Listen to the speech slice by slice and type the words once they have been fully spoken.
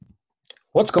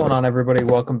What's going on, everybody?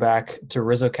 Welcome back to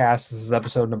RizzoCast. This is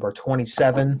episode number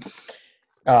 27.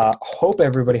 Hope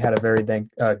everybody had a very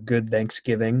good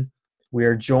Thanksgiving. We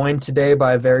are joined today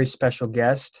by a very special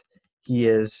guest. He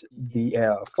is the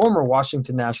former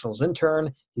Washington Nationals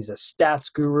intern. He's a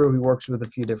stats guru. He works with a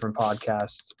few different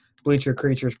podcasts, Bleacher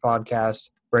Creatures podcast,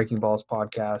 Breaking Balls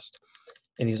podcast,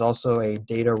 and he's also a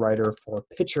data writer for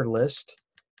Pitcher List.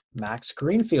 Max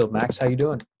Greenfield. Max, how you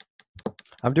doing?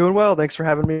 I'm doing well. Thanks for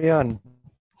having me on.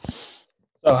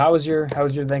 So, how was your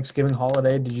Thanksgiving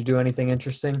holiday? Did you do anything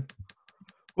interesting?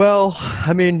 Well,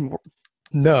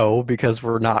 no, because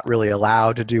we're not really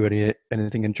allowed to do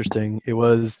anything interesting. It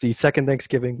was the second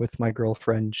Thanksgiving with my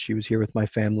girlfriend. She was here with my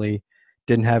family.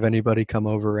 Didn't have anybody come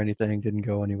over or anything. Didn't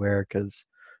go anywhere because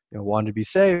wanted to be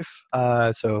safe.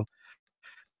 So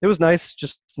it was nice,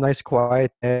 just a nice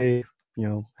quiet day.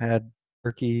 Had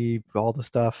turkey, all the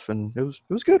stuff, and it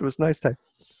was good. It was a nice day.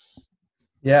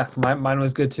 Yeah, mine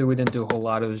was good too. We didn't do a whole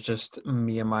lot. It was just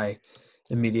me and my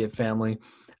immediate family.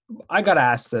 I gotta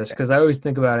ask this because I always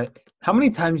think about it. How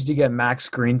many times do you get Max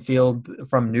Greenfield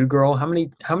from New Girl? How many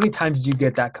times do you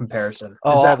get that comparison?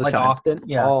 Oh, Is all that the like time. often?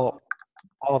 Yeah. All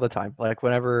all the time. Like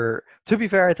whenever, to be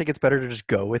fair, I think it's better to just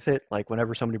go with it. Like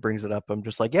whenever somebody brings it up, I'm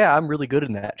just like, yeah, I'm really good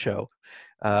in that show.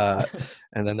 Uh,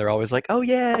 and then they're always like, oh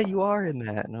yeah, you are in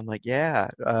that, and I'm like, yeah.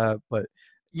 But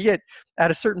you get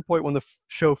at a certain point when the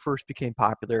show first became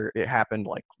popular, it happened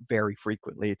like very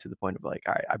frequently to the point of like,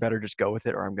 I better just go with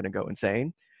it or I'm gonna go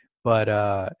insane. But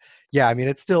yeah, I mean,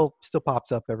 it still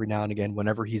pops up every now and again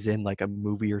whenever he's in like a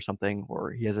movie or something,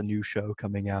 or he has a new show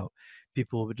coming out.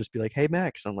 People would just be like, "Hey,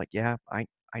 Max." I'm like, "Yeah, I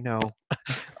know.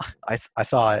 I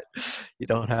saw it. You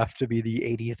don't have to be the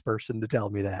 80th person to tell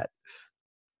me that."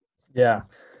 Yeah.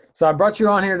 So I brought you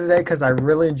on here today because I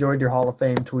really enjoyed your Hall of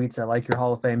Fame tweets. I like your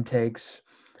Hall of Fame takes.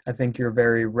 I think you're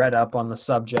very read up on the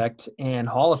subject. And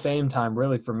Hall of Fame time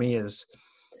really for me is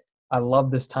I love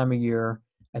this time of year.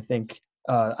 I think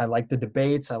I like the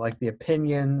debates. I like the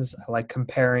opinions. I like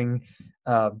comparing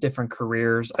different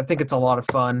careers. I think it's a lot of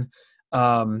fun.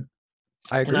 Um,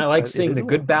 I and I agree. like It seeing is the a lot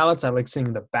good of fun. ballots. I like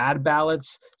seeing the bad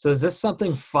ballots. So is this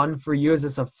something fun for you? Is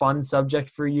this a fun subject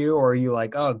for you? Or are you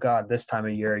like, oh God, this time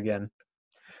of year again?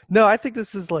 No, I think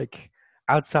this is like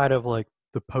outside of like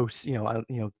the post,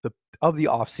 the of the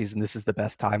off season. This is the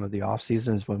best time of the off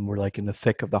season is when we're like in the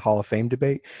thick of the Hall of Fame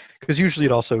debate because usually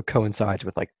it also coincides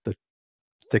with like the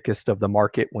thickest of the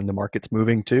market when the market's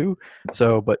moving too.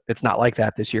 So, but it's not like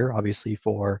that this year, obviously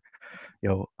for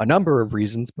a number of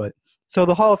reasons. But so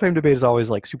the Hall of Fame debate is always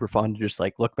like super fun to just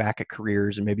like look back at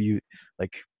careers and maybe you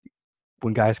like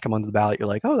when guys come onto the ballot, you're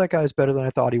like, oh, that guy's better than I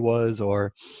thought he was,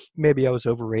 or maybe I was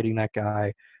overrating that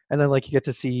guy. And then like you get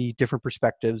to see different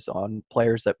perspectives on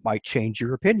players that might change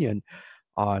your opinion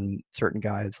on certain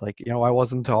guys. Like, I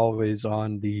wasn't always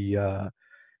on the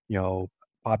you know,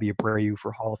 Bobby Abreu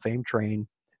for Hall of Fame train,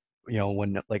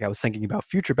 when like I was thinking about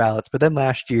future ballots. But then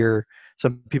last year,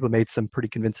 some people made some pretty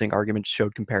convincing arguments,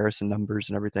 showed comparison numbers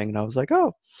and everything, and I was like,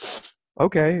 oh,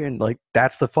 okay. And like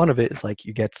that's the fun of it is like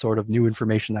you get sort of new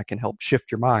information that can help shift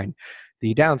your mind.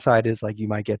 The downside is like you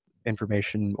might get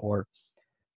information or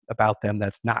about them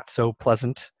that's not so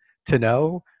pleasant to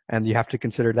know, and you have to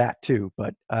consider that too.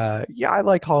 But yeah, I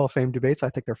like Hall of Fame debates. I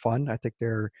think they're fun. I think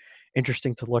they're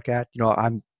interesting to look at.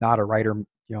 I'm not a writer,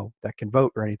 that can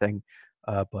vote or anything,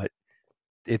 but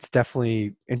it's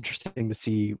definitely interesting to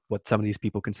see what some of these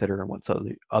people consider and what some of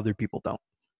the other people don't.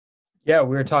 Yeah,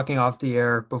 we were talking off the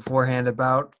air beforehand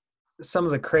about some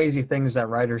of the crazy things that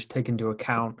writers take into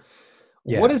account.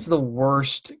 What Yeah. is the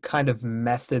worst kind of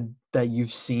method that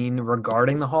you've seen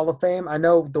regarding the Hall of Fame? I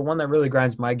know the one that really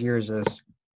grinds my gears is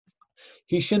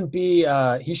he shouldn't be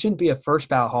a first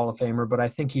ballot Hall of Famer, but I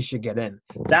think he should get in.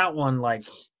 That one like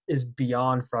is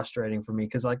beyond frustrating for me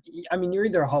because like I mean you're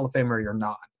either a Hall of Famer or you're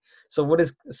not. So what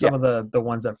is Yeah. some of the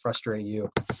ones that frustrate you?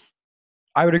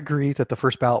 I would agree that the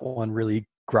first ballot one really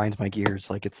grinds my gears.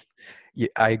 Like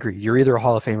I agree. You're either a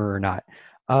Hall of Famer or not.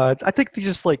 I think they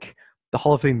just like the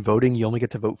Hall of Fame voting, you only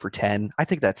get to vote for 10. I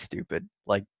think that's stupid.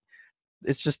 Like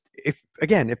it's just if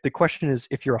the question is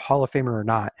if you're a Hall of Famer or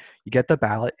not, you get the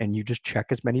ballot and you just check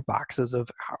as many boxes of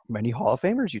how many Hall of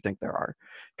Famers you think there are,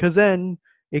 because then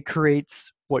it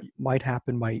creates what might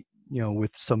happen might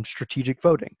with some strategic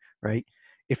voting, right?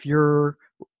 If you're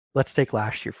let's take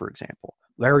last year for example.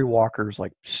 Larry Walker's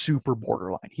like super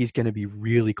borderline. He's going to be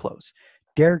really close.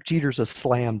 Derek Jeter's a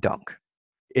slam dunk.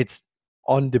 It's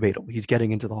undebatable. He's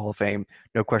getting into the Hall of Fame,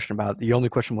 no question about it. The only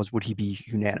question was, would he be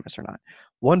unanimous or not?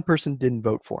 One person didn't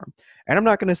vote for him. And I'm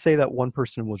not going to say that one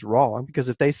person was wrong because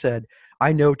if they said,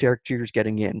 I know Derek Jeter's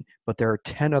getting in, but there are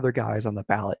 10 other guys on the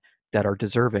ballot that are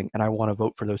deserving, and I want to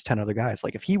vote for those 10 other guys.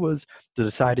 Like if he was the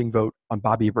deciding vote on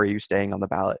Bobby Abreu staying on the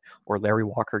ballot or Larry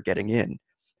Walker getting in,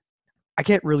 I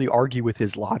can't really argue with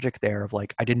his logic there of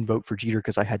like, I didn't vote for Jeter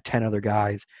because I had 10 other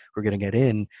guys who were going to get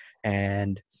in,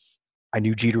 and I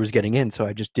knew Jeter was getting in, so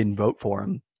I just didn't vote for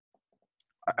him.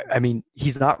 I mean,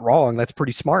 he's not wrong. That's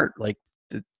pretty smart. Like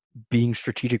being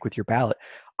strategic with your ballot.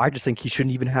 I just think he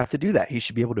shouldn't even have to do that. He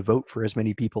should be able to vote for as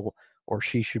many people, or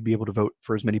she should be able to vote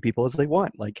for as many people as they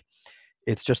want. Like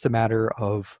it's just a matter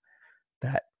of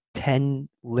that 10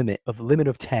 limit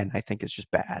of 10. I think is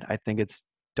just bad. I think it's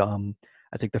dumb.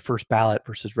 I think the first ballot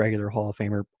versus regular Hall of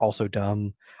Famer also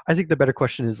dumb. I think the better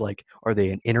question is like, are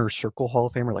they an inner circle Hall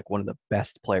of Famer, like one of the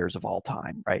best players of all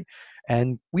time, right?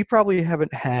 And we probably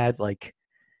haven't had like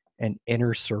an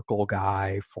inner circle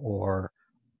guy for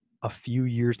a few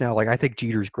years now. Like I think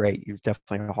Jeter's great. He's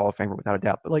definitely a Hall of Famer without a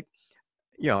doubt. But like,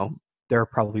 there are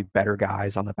probably better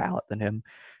guys on the ballot than him.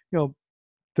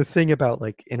 The thing about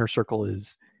like inner circle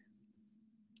is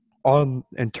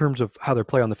in terms of how they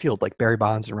play on the field, like Barry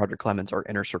Bonds and Roger Clemens are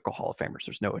inner circle Hall of Famers.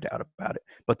 There's no doubt about it.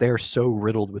 But they are so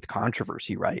riddled with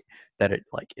controversy, right? That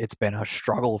it's been a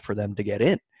struggle for them to get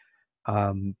in.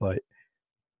 But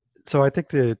so I think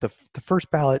the first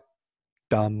ballot,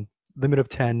 dumb. Limit of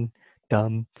 10,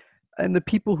 dumb. And the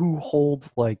people who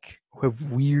who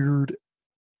have weird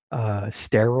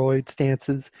steroid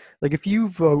stances, like if you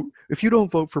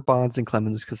don't vote for Bonds and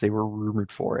Clemens because they were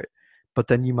rumored for it, but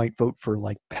then you might vote for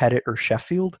like Pettit or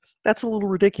Sheffield, that's a little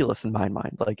ridiculous in my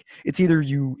mind. Like it's either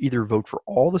you vote for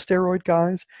all the steroid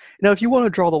guys. Now if you want to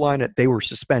draw the line at they were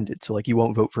suspended, so like you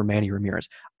won't vote for Manny Ramirez,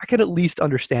 I can at least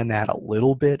understand that a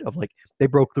little bit of like they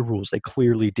broke the rules, they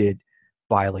clearly did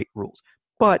violate rules,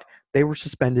 but they were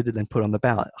suspended and then put on the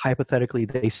ballot. Hypothetically,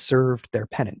 they served their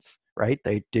penance, right?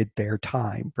 They did their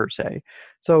time, per se.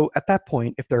 So at that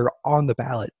point, if they're on the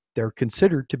ballot, they're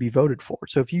considered to be voted for.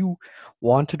 So if you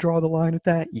want to draw the line at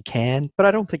that, you can, but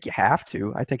I don't think you have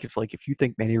to. I think if you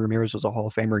think Manny Ramirez was a Hall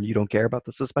of Famer and you don't care about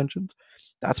the suspensions,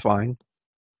 that's fine.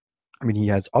 I mean, he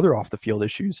has other off the field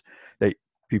issues that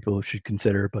people should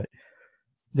consider, but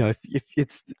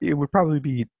if it would probably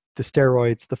be the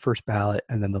steroids, the first ballot,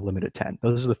 and then the limit of 10.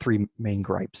 Those are the three main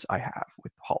gripes I have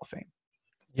with Hall of Fame.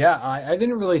 Yeah, I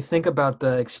didn't really think about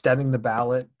the extending the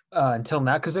ballot until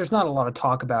now because there's not a lot of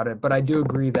talk about it. But I do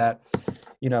agree that,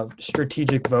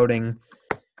 strategic voting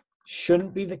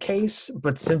shouldn't be the case.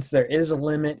 But since there is a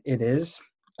limit, it is.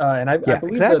 And I believe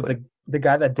exactly. the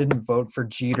guy that didn't vote for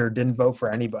Jeter didn't vote for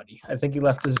anybody. I think he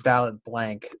left his ballot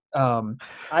blank.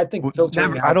 I think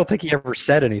filtering out. I don't think he ever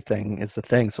said anything is the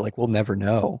thing. So we'll never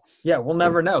know. Yeah, we'll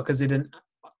never know because he didn't.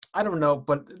 I don't know,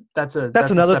 but that's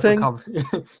another thing.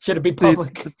 Should it be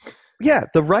public?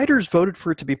 The writers voted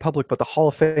for it to be public, but the Hall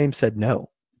of Fame said no.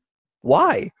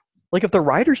 Why? Like if the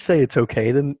writers say it's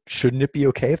okay, then shouldn't it be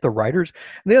okay if the writers?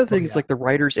 And the other thing is like the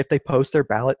writers, if they post their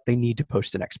ballot, they need to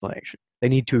post an explanation. They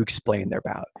need to explain their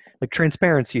ballot. Like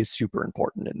transparency is super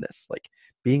important in this. Like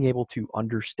being able to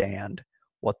understand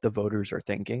what the voters are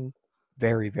thinking,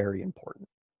 very, very important.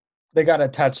 They got to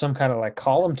attach some kind of like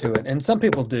column to it, and some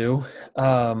people do,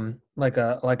 like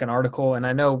an article. And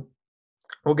I know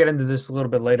we'll get into this a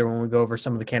little bit later when we go over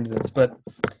some of the candidates, but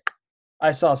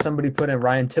I saw somebody put in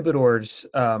Ryan Thibodeau's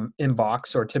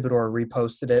inbox, or Thibodeau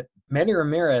reposted it. Manny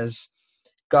Ramirez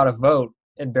got a vote,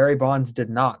 and Barry Bonds did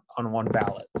not on one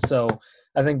ballot. So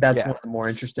I think that's one of the more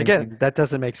interesting things. That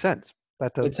doesn't make sense.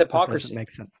 It's hypocrisy. That doesn't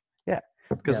make sense. Yeah,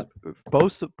 because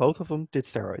both of them did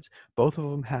steroids. Both of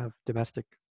them have domestic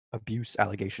abuse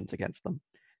allegations against them.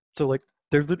 So like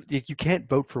you can't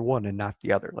vote for one and not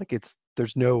the other. Like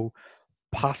there's no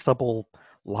possible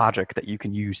logic that you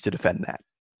can use to defend that.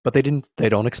 But they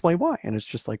don't explain why, and it's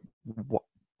just like what?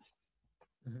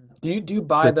 Do you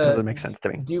buy that doesn't make sense to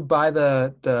me. Do you buy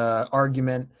the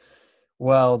argument,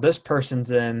 well, this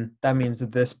person's in, that means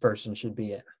that this person should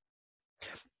be in?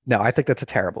 No, I think that's a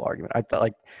terrible argument.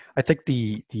 I think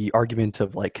the argument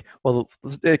of like, well,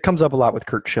 it comes up a lot with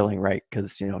Curt Schilling, right?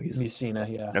 Because he's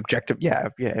Mussina, an objective, yeah.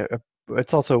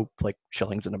 It's also like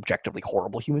Schilling's an objectively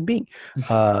horrible human being,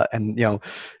 and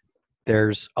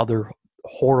there's other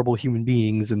horrible human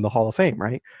beings in the Hall of Fame,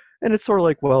 right? And it's sort of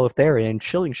like, well, if they're in,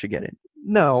 Schilling should get in.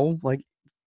 No, like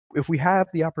if we have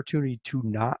the opportunity to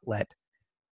not let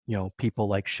people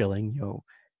like Schilling,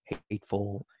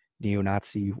 hateful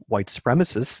neo-Nazi white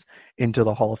supremacists into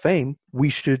the Hall of Fame, we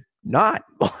should not.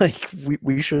 Like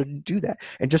we shouldn't do that.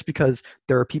 And just because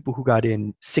there are people who got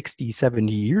in 60,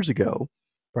 70 years ago,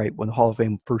 right, when the Hall of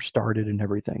Fame first started and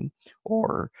everything,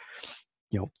 or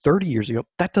 30 years ago,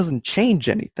 that doesn't change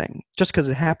anything. Just because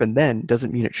it happened then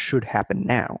doesn't mean it should happen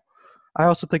now. I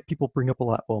also think people bring up a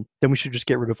lot. Well, then we should just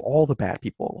get rid of all the bad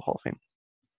people in the Hall of Fame.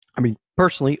 I mean,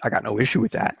 personally, I got no issue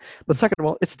with that. But second of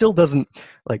all, it still doesn't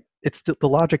it's still the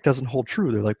logic doesn't hold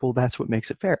true. They're like, well, that's what makes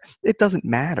it fair. It doesn't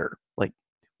matter. Like,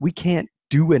 we can't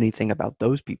do anything about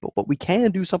those people, but we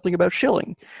can do something about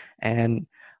Schilling. And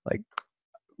like,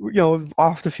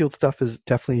 off the field stuff is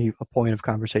definitely a point of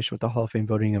conversation with the Hall of Fame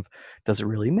voting of, does it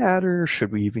really matter?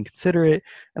 Should we even consider it?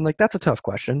 And like, that's a tough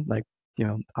question. Like,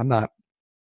 I'm not,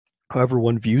 however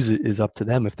one views it is up to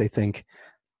them. If they think,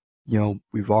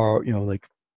 we've all, like,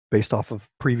 based off of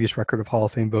previous record of Hall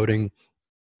of Fame voting,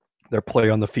 their play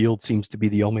on the field seems to be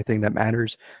the only thing that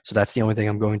matters. So that's the only thing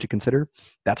I'm going to consider.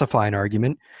 That's a fine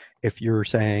argument. If you're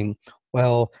saying,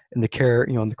 well, in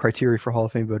the criteria for Hall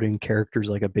of Fame voting, character is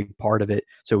like a big part of it,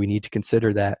 so we need to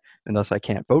consider that, and thus I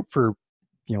can't vote for,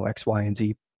 X, Y, and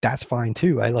Z. That's fine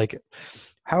too. I like it.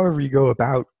 However you go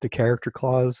about the character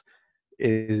clause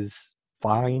is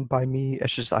fine by me.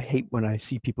 It's just I hate when I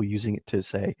see people using it to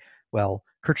say, well,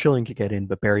 Curt Schilling could get in,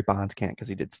 but Barry Bonds can't because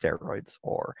he did steroids,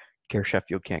 or Gary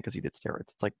Sheffield can't because he did steroids.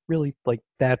 It's like, really, like,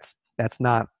 that's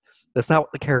not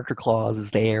what the character clause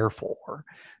is there for.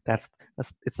 That's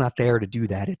it's not there to do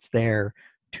that. It's there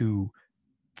to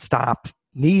stop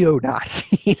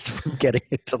neo-Nazis from getting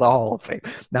into the Hall of Fame,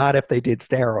 not if they did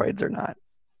steroids or not.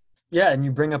 Yeah, and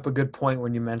you bring up a good point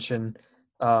when you mention,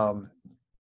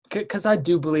 because I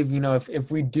do believe,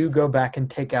 if we do go back and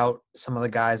take out some of the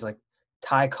guys, like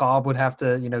Ty Cobb would have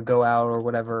to, go out or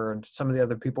whatever, and some of the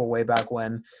other people way back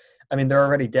when. I mean, they're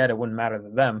already dead. It wouldn't matter to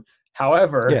them.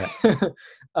 However,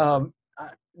 Yeah.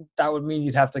 That would mean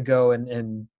you'd have to go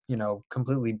and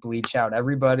completely bleach out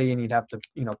everybody, and you'd have to,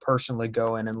 personally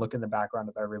go in and look in the background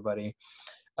of everybody.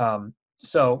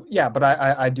 So yeah, but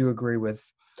I do agree with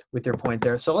your point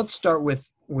there. So let's start with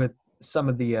some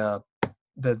of the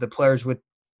players with,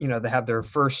 they have their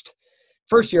first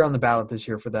year on the ballot this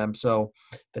year for them. So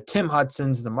the Tim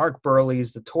Hudsons, the Mark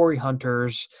Burleys, the Torrey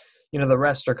Hunters, the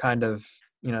rest are kind of,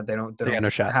 they don't no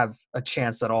shot. have a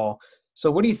chance at all. So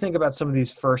what do you think about some of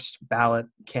these first ballot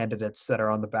candidates that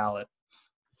are on the ballot?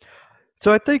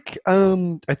 So I think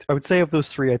I would say of those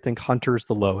three, I think Hunter's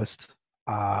the lowest.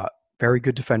 Very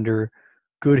good defender,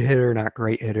 good hitter, not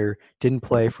great hitter. Didn't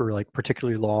play for like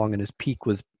particularly long, and his peak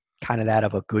was kind of that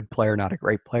of a good player, not a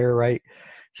great player, right?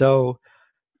 So,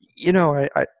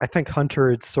 I think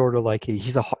Hunter, it's sort of like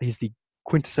he's the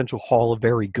quintessential Hall of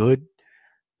very good.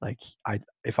 Like,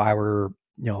 if I were,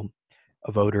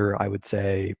 a voter, I would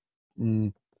say,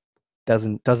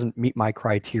 doesn't meet my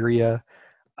criteria.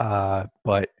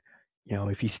 But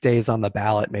if he stays on the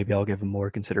ballot, maybe I'll give him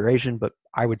more consideration. But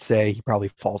I would say he probably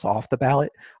falls off the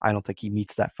ballot. I don't think he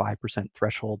meets that 5%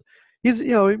 threshold. I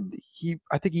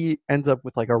think he ends up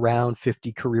with like around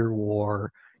 50 career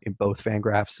WAR in both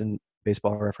Fangraphs and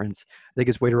Baseball Reference. I think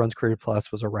his weighted runs career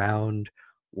plus was around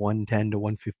 110 to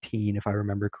 115, if I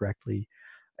remember correctly.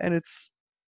 And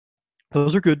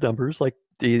those are good numbers. Like,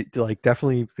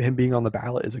 definitely him being on the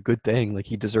ballot is a good thing. Like,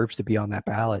 he deserves to be on that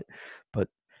ballot. But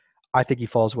I think he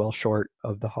falls well short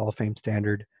of the Hall of Fame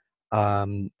standard.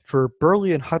 For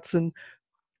Burley and Hudson,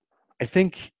 I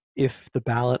think if the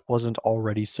ballot wasn't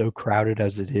already so crowded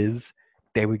as it is,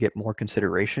 they would get more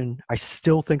consideration. I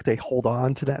still think they hold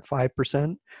on to that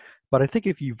 5%, but I think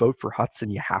if you vote for Hudson,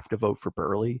 you have to vote for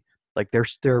Burley. Like,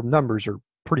 their numbers are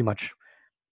pretty much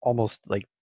almost like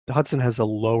Hudson has a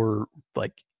lower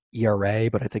like ERA,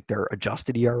 but I think their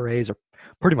adjusted ERAs are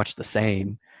pretty much the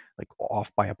same, like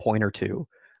off by a point or two.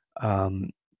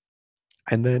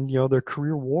 And then, their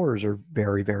career WARs are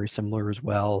very, very similar as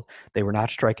well. They were not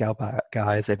strikeout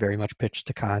guys. They very much pitched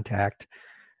to contact,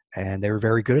 and they were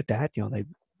very good at that. They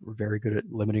were very good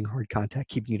at limiting hard contact,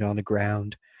 keeping it on the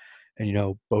ground.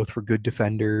 And, both were good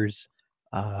defenders.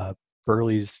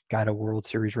 Burley's got a World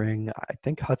Series ring. I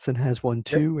think Hudson has one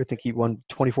too. Yep. I think he won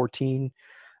 2014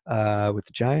 with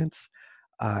the Giants.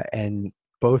 And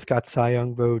both got Cy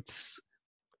Young votes.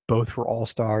 Both were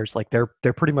all-stars. Like, they're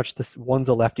pretty much this. One's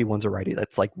a lefty, one's a righty.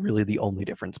 That's like really the only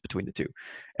difference between the two.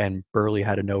 And Burley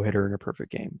had a no-hitter in a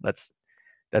perfect game. That's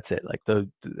it. Like,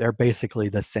 they're basically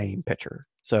the same pitcher.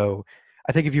 So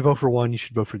I think if you vote for one, you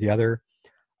should vote for the other.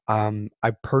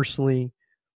 I personally,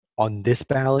 on this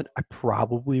ballot, I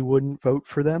probably wouldn't vote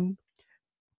for them.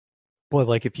 But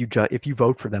like, if you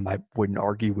vote for them, I wouldn't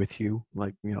argue with you.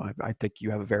 Like, I think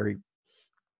you have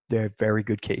they're very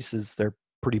good cases. They're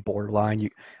pretty borderline.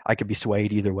 I could be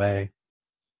swayed either way.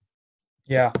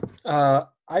 Yeah, I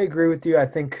agree with you. I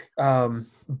think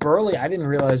Burley, I didn't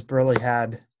realize Burley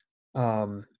had,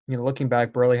 looking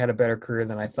back, Burley had a better career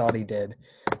than I thought he did.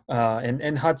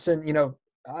 And Hudson,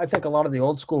 I think a lot of the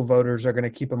old school voters are going to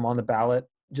keep him on the ballot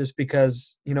just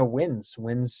because, wins,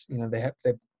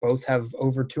 they both have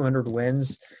over 200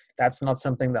 wins. That's not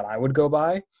something that I would go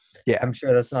by. Yeah. I'm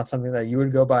sure that's not something that you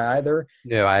would go by either.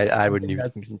 No, I wouldn't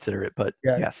even consider it, but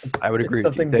Yeah, yes, I would agree it's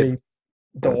with you. something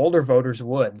the older voters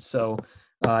would. So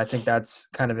I think that's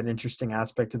kind of an interesting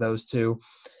aspect to those two.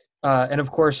 And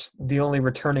of course, the only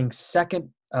returning second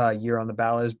year on the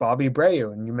ballot is Bobby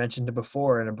Abreu. And you mentioned it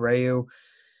before. And Abreu,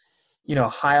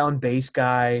 high on base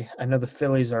guy. I know the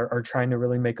Phillies are trying to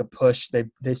really make a push.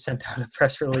 They sent out a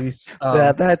press release.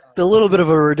 That a little bit of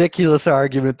a ridiculous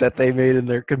argument that they made in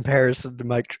their comparison to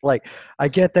Mike. Like, I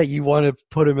get that you want to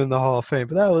put him in the Hall of Fame,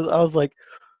 but I was like,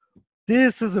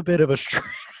 this is a bit of a stretch.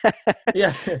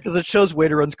 Yeah, because it shows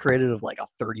weighted runs created of like a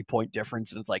 30-point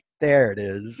difference, and it's like, there it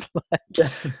is.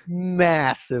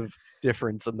 Massive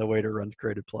difference in the weighted runs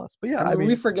created plus. But yeah, I mean,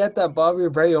 we forget that Bobby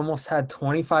Abreu almost had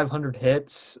 2,500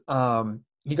 hits.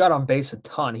 He got on base a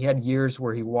ton. He had years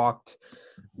where he walked,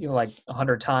 like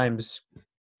 100 times,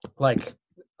 like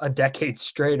a decade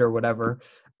straight or whatever.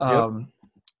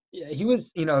 Yeah, he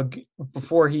was,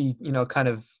 before he, kind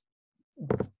of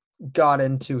got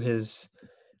into his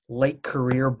late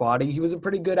career body, he was a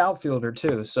pretty good outfielder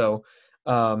too. So,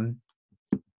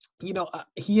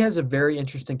 he has a very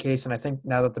interesting case, and I think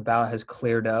now that the ballot has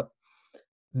cleared up,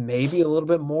 maybe a little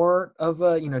bit more of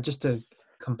a, just a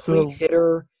complete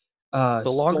hitter. The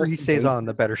longer he stays on,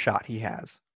 the better shot he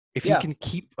has. If he can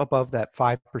keep above that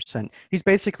 5%, he's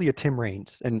basically a Tim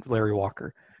Raines and Larry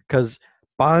Walker, because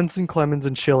Bonds and Clemens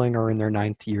and Schilling are in their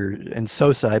 9th year, and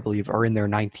Sosa, I believe, are in their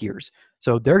 9th years.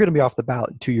 So they're going to be off the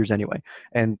ballot in 2 years anyway.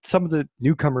 And some of the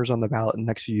newcomers on the ballot in the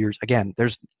next few years, again,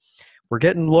 we're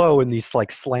getting low in these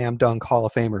like slam dunk Hall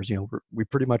of Famers. We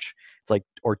pretty much, it's like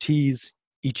Ortiz,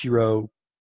 Ichiro,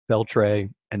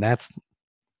 Beltre, and that's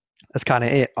kind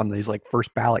of it on these like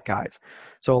first ballot guys.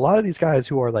 So a lot of these guys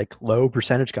who are like low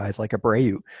percentage guys like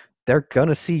Abreu, they're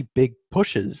gonna see big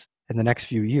pushes in the next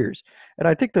few years. And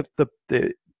I think the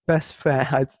best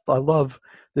I love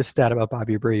this stat about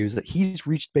Bobby Abreu is that he's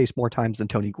reached base more times than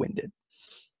Tony Gwynn did.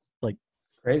 Like,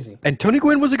 crazy. And Tony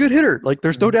Gwynn was a good hitter. Like,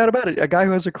 there's no doubt about it. A guy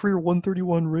who has a career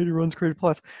 131 rated runs created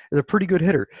plus is a pretty good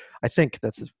hitter. I think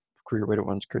that's his career rated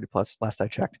runs created plus, last I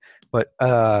checked. But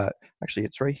actually,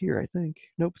 it's right here, I think.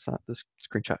 Nope, it's not. This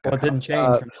screenshot. Well, it didn't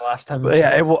change from the last time.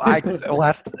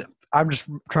 I'm just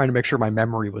trying to make sure my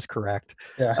memory was correct.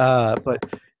 Yeah.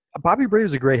 But Bobby Abreu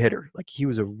was a great hitter. Like, he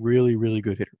was a really, really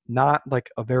good hitter. Not like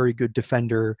a very good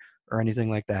defender or anything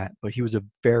like that, but he was a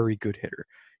very good hitter.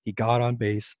 He got on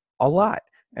base a lot,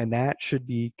 and that should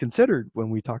be considered when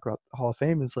we talk about the Hall of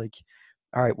Fame. Is like,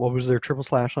 all right, what was their triple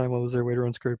slash line? What was their weighted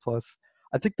runs created plus?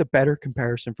 I think the better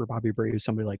comparison for Bobby Abreu is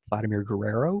somebody like Vladimir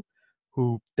Guerrero,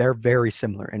 who they're very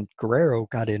similar. And Guerrero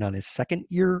got in on his 2nd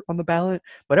year on the ballot,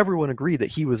 but everyone agreed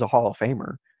that he was a Hall of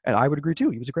Famer. And I would agree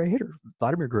too. He was a great hitter.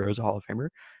 Vladimir Guerrero is a Hall of Famer.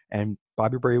 And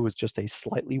Bobby Abreu was just a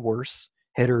slightly worse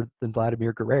hitter than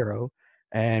Vladimir Guerrero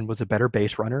and was a better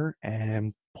base runner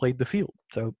and played the field.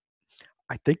 So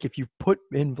I think if you put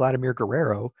in Vladimir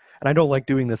Guerrero, and I don't like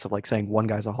doing this of like saying one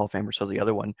guy's a Hall of Famer, so the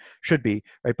other one should be,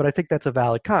 right? But I think that's a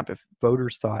valid comp. If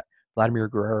voters thought Vladimir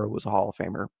Guerrero was a Hall of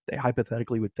Famer, they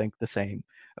hypothetically would think the same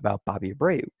about Bobby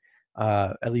Abreu,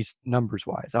 at least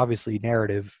numbers-wise. Obviously,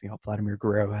 narrative, Vladimir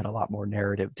Guerrero had a lot more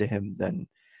narrative to him than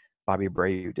Bobby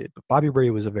Abreu did. But Bobby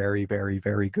Abreu was a very, very,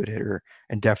 very good hitter,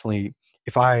 and definitely,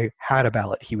 if I had a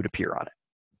ballot, he would appear on it.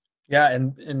 Yeah,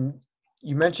 and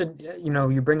you mentioned,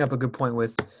 you bring up a good point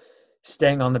with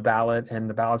staying on the ballot, and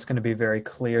the ballot's going to be very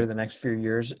clear the next few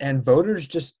years. And voters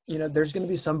just, there's going to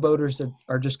be some voters that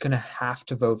are just going to have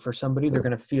to vote for somebody. They're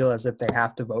going to feel as if they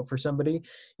have to vote for somebody.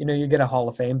 You get a Hall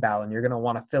of Fame ballot, and you're going to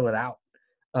want to fill it out.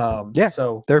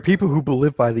 So there are people who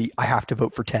live by the I have to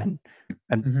vote for 10.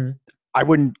 And I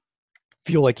wouldn't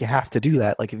feel like you have to do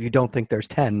that. Like, if you don't think there's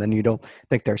 10, then you don't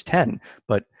think there's 10.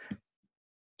 But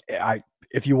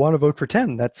if you want to vote for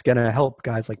 10, that's going to help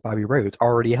guys like Bobby Abreu. It's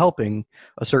already helping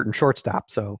a certain shortstop.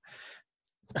 So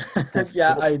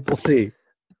we'll see.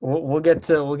 We'll get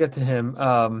to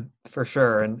him for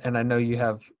sure. And I know you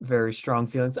have very strong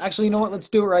feelings. Actually, you know what? Let's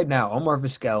do it right now. Omar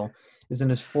Vizquel is in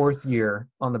his 4th year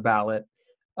on the ballot.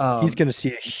 He's going to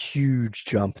see a huge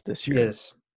jump this year. He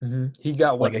is. He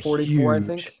got what, like 44, I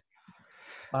think.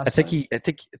 I think he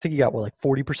got what, like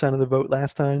 40% of the vote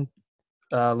last time.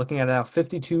 Looking at it now,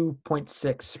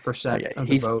 52.6% of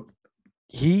the vote.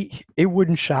 It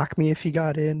wouldn't shock me if he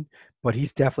got in, but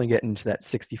he's definitely getting into that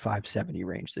 65-70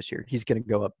 range this year. He's going to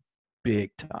go up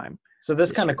big time. So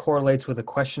this kind of correlates with a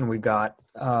question we got.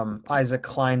 Isaac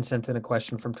Klein sent in a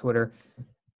question from Twitter,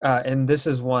 and this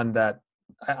is one that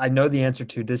I know the answer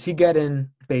to. Does he get in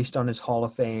based on his Hall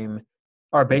of Fame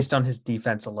or based on his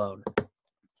defense alone?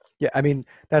 Yeah, I mean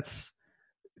that's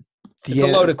It's a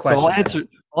loaded So question.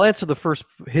 I'll answer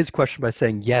his question by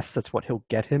saying yes, that's what he'll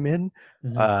get him in.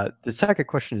 Hmm. The second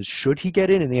question is should he get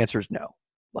in, and the answer is no.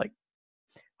 Like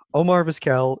Omar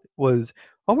Vizquel was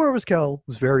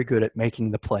very good at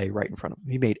making the play right in front of him.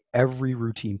 He made every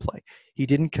routine play. He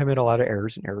didn't commit a lot of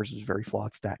errors, and errors is a very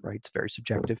flawed stat, right? It's very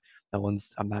subjective. I'm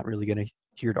not really going to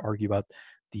here to argue about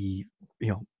the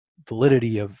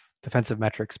validity of defensive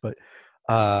metrics, but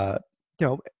uh, you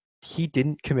know he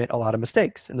didn't commit a lot of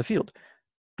mistakes in the field.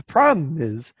 The problem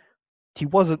is he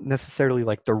wasn't necessarily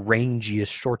like the rangiest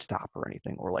shortstop or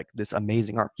anything, or like this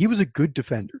amazing arm. He was a good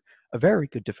defender, a very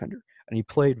good defender, and he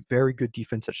played very good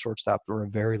defense at shortstop for a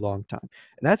very long time,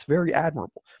 and that's very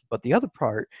admirable. But the other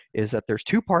part is that there's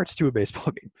two parts to a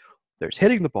baseball game. There's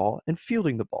hitting the ball and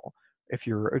fielding the ball. If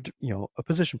you're a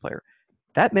position player,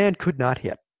 that man could not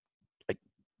hit. Like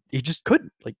he just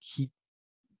couldn't. Like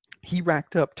he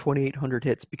racked up 2,800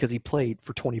 hits because he played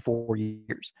for 24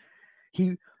 years.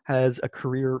 He has a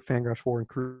career Fangraphs WAR and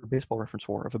career Baseball Reference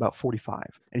WAR of about 45,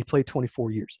 and he played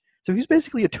 24 years. So he's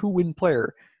basically a two-win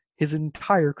player his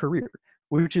entire career,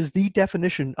 which is the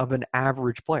definition of an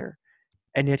average player.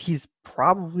 And yet he's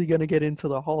probably going to get into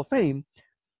the Hall of Fame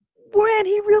when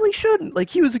he really shouldn't. Like,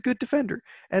 he was a good defender,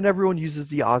 and everyone uses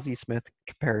the Ozzie Smith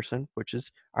comparison, which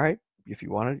is all right. If you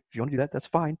want to do that, that's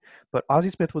fine. But Ozzie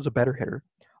Smith was a better hitter.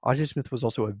 Ozzie Smith was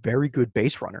also a very good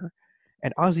base runner.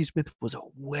 And Ozzie Smith was a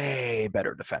way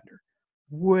better defender.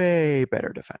 Way better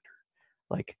defender.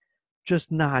 Like,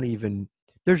 just not even.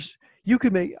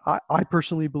 I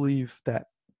personally believe that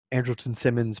Andrelton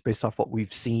Simmons, based off what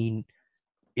we've seen,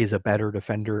 is a better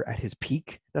defender at his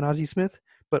peak than Ozzie Smith.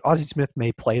 But Ozzie Smith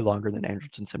may play longer than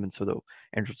Andrelton Simmons, so though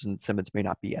Andrelton Simmons may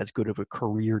not be as good of a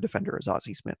career defender as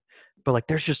Ozzie Smith. But like,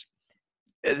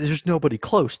 there's nobody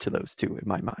close to those two in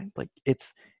my mind. Like,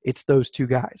 it's those two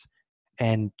guys,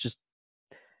 and just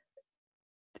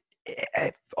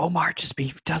Omar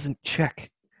doesn't check.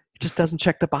 He just doesn't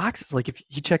check the boxes. Like, if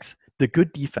he checks the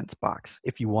good defense box,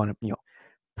 if you want to,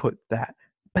 put that.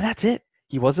 But that's it.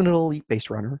 He wasn't an elite base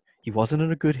runner. He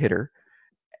wasn't a good hitter.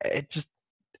 It just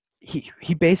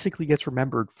he basically gets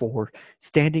remembered for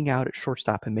standing out at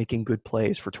shortstop and making good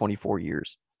plays for 24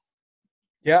 years.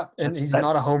 Yeah, and he's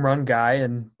not a home run guy,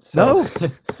 and so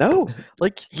no.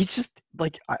 Like, he's just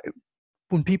like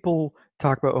when people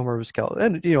talk about Omar Vizquel,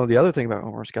 and the other thing about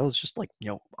Omar Vizquel is just like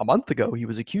a month ago he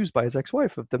was accused by his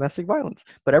ex-wife of domestic violence,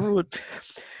 but everyone.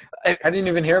 I didn't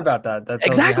even hear about that. That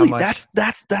exactly. Much...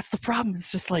 That's the problem.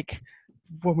 It's just like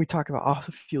when we talk about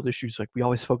off-the-field issues, like we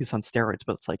always focus on steroids,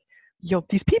 but it's like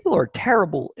these people are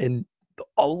terrible in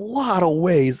a lot of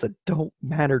ways that don't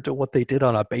matter to what they did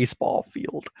on a baseball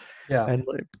field. Yeah, and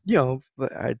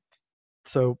like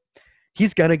so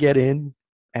he's gonna get in.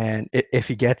 And if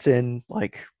he gets in,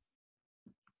 like,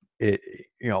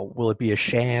 will it be a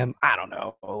sham? I don't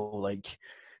know. Like,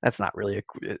 that's not really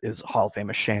is Hall of Fame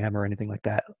a sham or anything like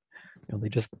that.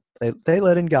 They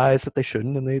let in guys that they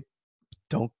shouldn't, and they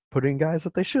don't put in guys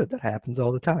that they should. That happens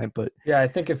all the time. But yeah, I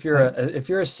think if you're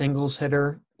a singles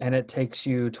hitter and it takes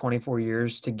you 24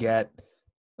 years to get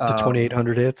to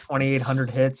 2,800 hits, 2,800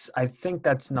 hits, I think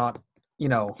that's not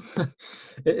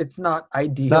it's not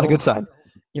ideal. Not a good sign.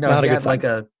 He had like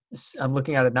I'm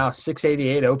looking at it now,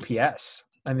 688 OPS.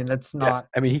 I mean, that's not.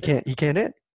 Yeah, I mean, he can't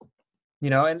hit.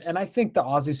 And I think the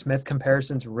Ozzie Smith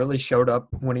comparisons really showed up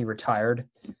when he retired.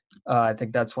 I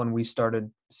think that's when we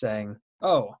started saying,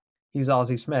 "Oh, he's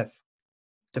Ozzie Smith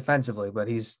defensively," but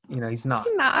he's not. He's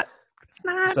not. It's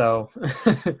not. So,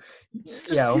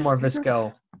 yeah, Omar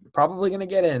Vizquel probably going to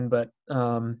get in, but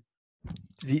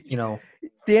the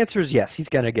answer is yes, he's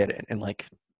going to get in, and like.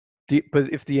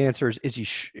 But if the answer is he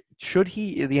should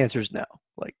he? The answer is no.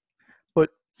 Like, but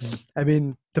I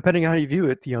mean, depending on how you view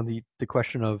it, the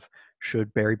question of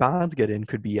should Barry Bonds get in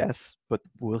could be yes, but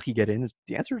will he get in?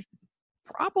 The answer is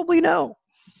probably no.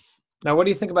 Now, what do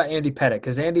you think about Andy Pettitte?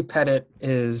 Because Andy Pettitte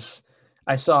is,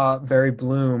 I saw Barry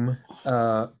Bloom.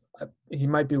 He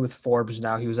might be with Forbes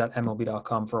now. He was at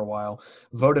MLB.com for a while.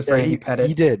 Voted for Andy Pettitte.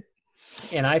 He did,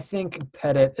 and I think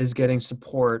Pettitte is getting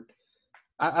support.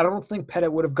 I don't think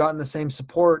Pettitte would have gotten the same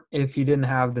support if he didn't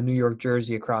have the New York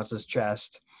jersey across his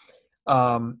chest.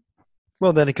 Well,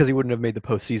 then because he wouldn't have made the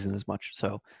postseason as much.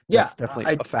 So that's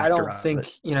definitely a factor. I don't think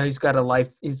he's got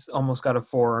he's almost got a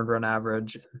 4 earned run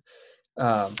average.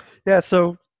 Yeah.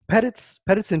 So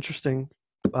Pettitte's interesting.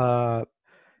 First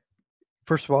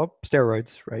of all,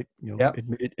 steroids, right?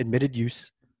 Admitted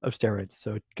use of steroids.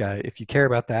 So if you care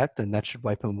about that, then that should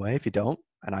wipe him away. If you don't,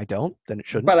 and I don't, then it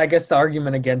shouldn't. But I guess the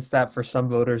argument against that for some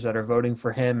voters that are voting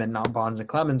for him and not Bonds and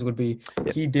Clemens would be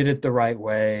he did it the right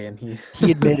way, and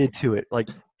he admitted to it. Like,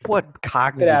 what It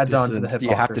cognitive adds on to the dissonance do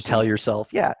you have to tell hypocrisy. yourself?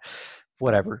 Yeah,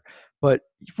 whatever. But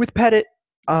with Pettit,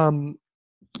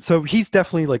 so he's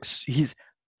definitely like he's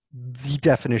the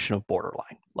definition of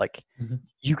borderline. Like Mhm.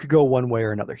 you could go one way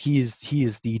or another. He is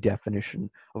the definition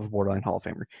of a borderline Hall of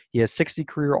Famer. He has 60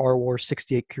 career R WAR,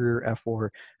 68 career F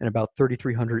WAR, and about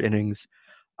 3,300 innings.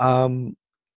 Um,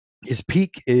 his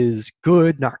peak is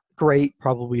good, not great,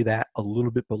 probably that a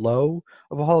little bit below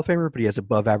of a Hall of Famer, but he has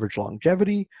above average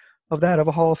longevity of that of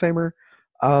a Hall of Famer.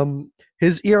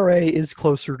 His ERA is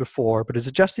closer to 4, but his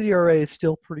adjusted ERA is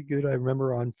still pretty good. I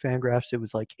remember on Fangraphs it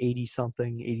was like 80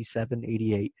 something, 87,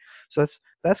 88. So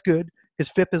that's good. His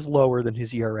FIP is lower than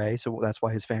his ERA, so that's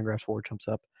why his Fangraphs WAR jumps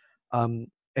up. And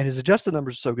his adjusted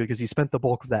numbers are so good because he spent the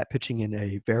bulk of that pitching in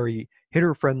a very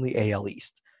hitter-friendly AL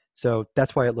East. So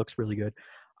that's why it looks really good.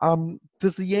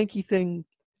 Does the Yankee thing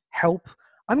help?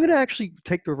 I'm gonna actually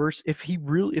take the reverse. If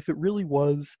it really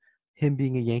was him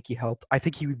being a Yankee help, I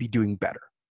think he would be doing better.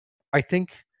 I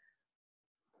think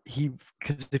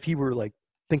because if he were like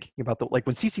thinking about like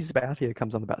when CC Sabathia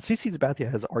comes on the bat, CC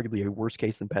Sabathia has arguably a worse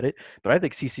case than Pettit, but I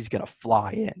think CC's gonna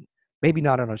fly in. Maybe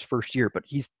not on his first year, but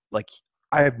he's like,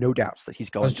 I have no doubts that he's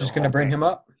I was going to the just going Hall to of bring Fame. him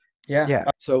up. Yeah, Yeah. I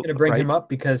was So going to bring right. him up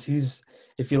because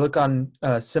if you look on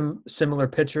similar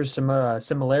pitchers, some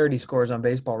similarity scores on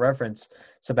Baseball Reference,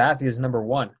 Sabathia is number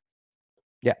 1.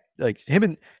 Yeah, like him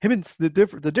and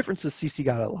the difference is CC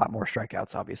got a lot more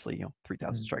strikeouts. Obviously,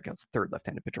 3,000 strikeouts, third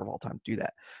left-handed pitcher of all time to do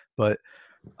that. But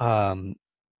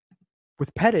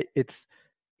with Pettit, it's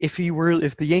if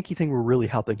the Yankee thing were really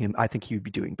helping him, I think he would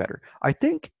be doing better. I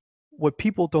think what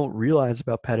people don't realize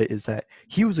about Pettit is that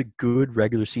he was a good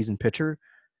regular season pitcher,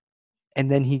 and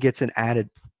then he gets an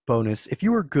added bonus. If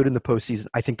you were good in the postseason,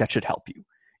 I think that should help you.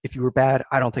 If you were bad,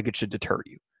 I don't think it should deter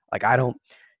you. Like I don't.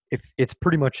 If it's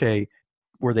pretty much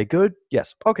were they good?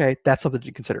 Yes. Okay, that's something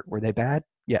to consider. Were they bad?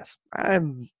 Yes.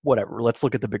 Whatever. Let's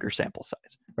look at the bigger sample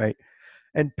size, right?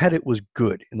 And Pettit was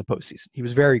good in the postseason. He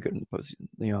was very good in the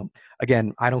postseason.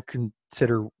 Again, I don't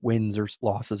consider wins or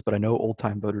losses, but I know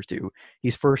old-time voters do.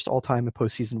 He's first all-time in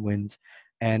postseason wins,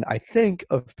 and I think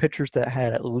of pitchers that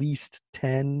had at least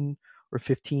 10 or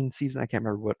 15 seasons. I can't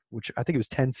remember which. I think it was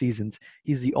 10 seasons.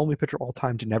 He's the only pitcher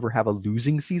all-time to never have a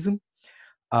losing season,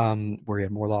 where he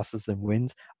had more losses than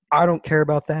wins. I don't care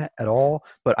about that at all,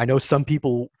 but I know some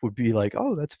people would be like,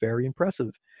 "Oh, that's very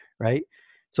impressive," right?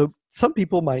 So some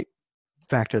people might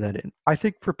factor that in. I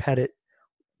think for Pettit,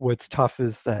 what's tough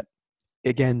is that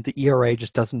again the ERA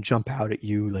just doesn't jump out at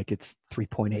you like it's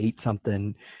 3.8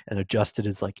 something, and adjusted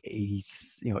is like 80,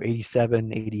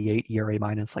 87, 88 ERA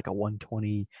minus, like a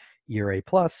 120 ERA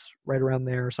plus, right around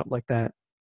there or something like that,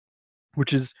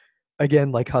 which is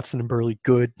again like Hudson and Burley,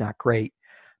 good, not great,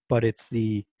 but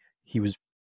he was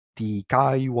the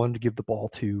guy you wanted to give the ball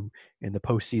to in the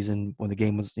postseason when the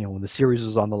game was, when the series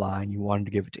was on the line. You wanted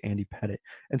to give it to Andy Pettit,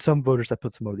 and some voters that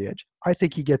puts him over the edge. I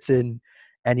think he gets in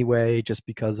anyway, just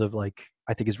because of I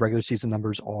think his regular season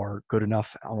numbers are good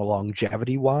enough on a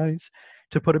longevity wise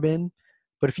to put him in.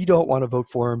 But if you don't want to vote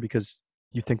for him because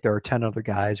you think there are 10 other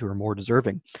guys who are more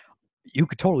deserving, you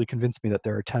could totally convince me that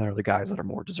there are 10 other guys that are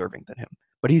more deserving than him.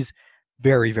 But he's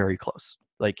very, very close.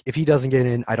 Like, if he doesn't get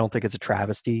in, I don't think it's a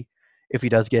travesty. If he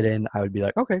does get in, I would be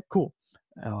like, okay, cool.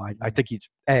 I think he's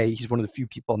one of the few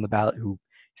people on the ballot who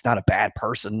he's not a bad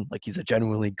person. Like, he's a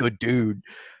genuinely good dude.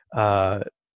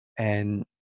 And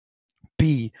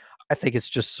B, I think it's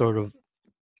just sort of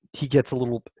he's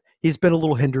been a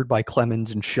little hindered by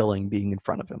Clemens and Schilling being in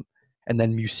front of him, and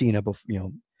then Musina,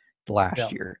 the last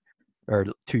year or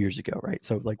 2 years ago, right?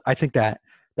 So I think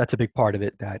that's a big part of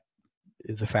it. That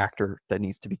is a factor that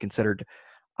needs to be considered.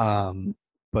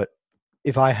 But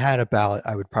if I had a ballot,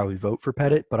 I would probably vote for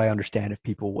Pettit, but I understand if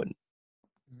people wouldn't.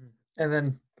 And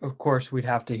then, of course, we'd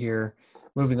have to hear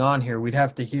the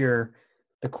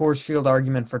Coors Field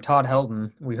argument for Todd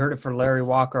Helton. We heard it for Larry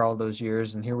Walker all those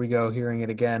years, and here we go hearing it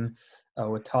again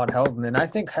with Todd Helton. And I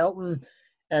think Helton,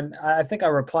 and I think I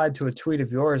replied to a tweet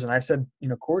of yours, and I said,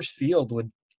 Coors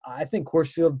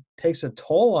Field takes a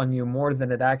toll on you more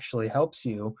than it actually helps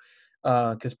you,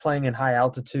 because playing in high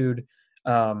altitude,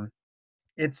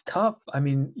 it's tough. I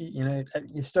mean,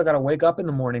 you still got to wake up in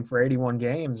the morning for 81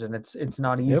 games, and it's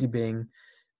not easy being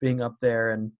up there.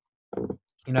 And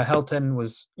Helton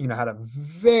was had a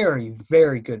very,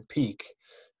 very good peak.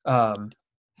 Helton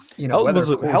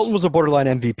was a borderline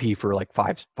MVP for like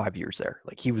five years there.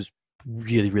 Like, he was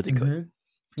really, really good. Mm-hmm.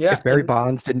 Yeah. If Barry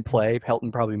Bonds didn't play,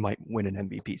 Helton probably might win an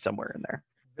MVP somewhere in there.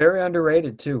 Very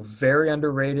underrated too. Very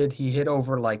underrated. He hit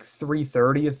over like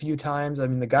 330 a few times. I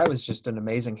mean, the guy was just an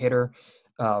amazing hitter.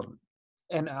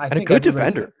 And I think a good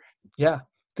defender.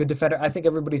 Good good defender. I think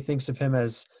everybody thinks of him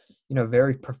as,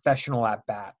 very professional at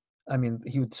bat. I mean,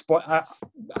 he would spoil.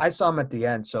 I saw him at the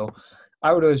end, so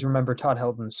I would always remember Todd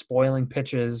Helton spoiling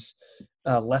pitches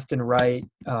left and right.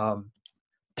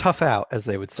 Tough out, as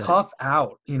they would say. Tough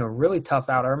out, really tough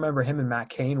out. I remember him and Matt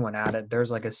Cain went at it.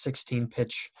 There's like a 16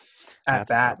 pitch at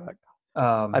bat.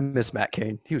 I miss Matt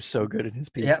Cain. He was so good in his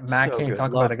peak. Yeah, Matt Cain,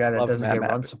 talk about a guy that doesn't get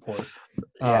run support.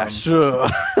 Yeah, sure.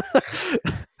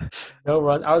 No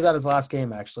run. I was at his last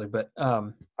game, actually, but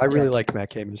I really liked Matt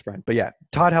Cain in his prime. But yeah,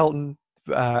 Todd Helton.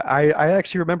 I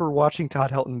actually remember watching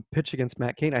Todd Helton pitch against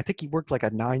Matt Cain. I think he worked like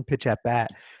a 9-pitch at bat.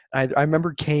 I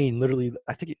remember Cain literally.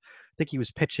 I think he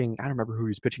was pitching. I don't remember who he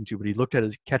was pitching to, but he looked at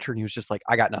his catcher and he was just like,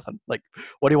 "I got nothing. Like,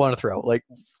 what do you want to throw? Like,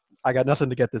 I got nothing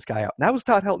to get this guy out." And that was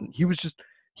Todd Helton.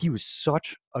 He was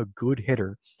such a good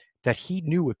hitter that he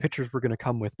knew what pitchers were going to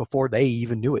come with before they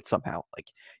even knew it somehow. Like,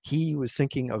 he was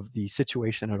thinking of the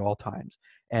situation at all times.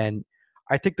 And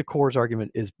I think the Coors argument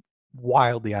is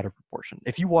wildly out of proportion.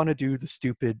 If you want to do the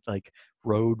stupid like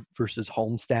road versus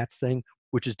home stats thing,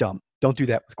 which is dumb, don't do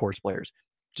that with Coors players.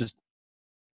 Just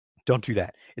don't do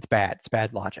that. It's bad. It's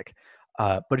bad logic.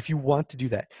 But if you want to do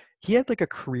that, he had like a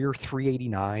career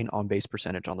 389 on base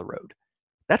percentage on the road.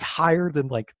 That's higher than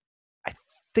like, I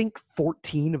think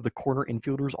 14 of the corner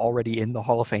infielders already in the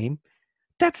Hall of Fame.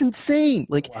 That's insane.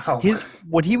 Like, wow.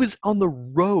 When he was on the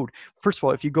road, first of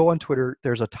all, if you go on Twitter,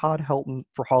 there's a Todd Helton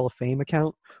for Hall of Fame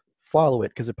account. Follow it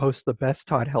because it posts the best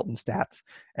Todd Helton stats.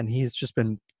 And he's just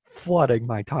been flooding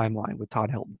my timeline with Todd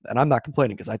Helton. And I'm not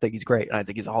complaining because I think he's great and I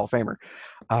think he's a Hall of Famer.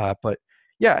 But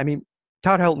yeah, I mean,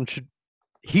 Todd Helton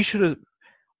should have,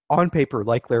 on paper,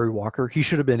 like Larry Walker, he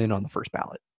should have been in on the first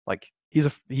ballot. Like,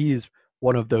 he's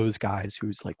one of those guys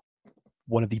who's like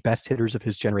one of the best hitters of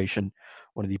his generation,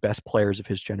 one of the best players of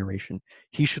his generation.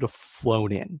 He should have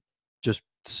flown in, just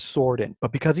soared in.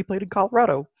 But because he played in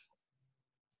Colorado,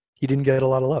 he didn't get a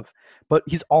lot of love. But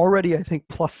he's already, I think,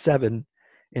 +7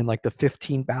 in like the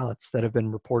 15 ballots that have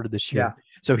been reported this year. Yeah.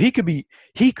 So he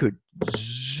could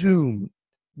zoom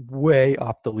way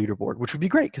up the leaderboard, which would be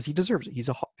great because he deserves it. He's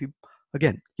a Hall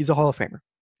of Famer.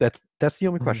 That's the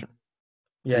only question.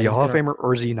 Yeah, is he a Hall of Famer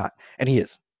or is he not? And he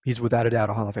is. He's without a doubt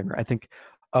a Hall of Famer. I think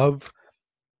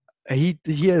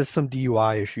he has some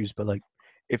DUI issues, but like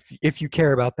if you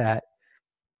care about that,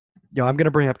 I'm going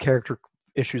to bring up character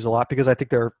issues a lot because I think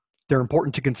they're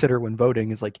important to consider when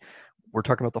voting. Is like, we're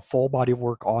talking about the full body of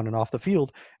work on and off the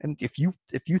field, and if you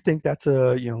think that's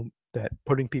that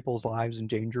putting people's lives in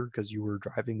danger because you were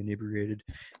driving inebriated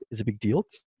is a big deal,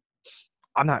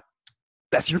 I'm not.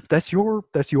 That's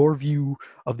your view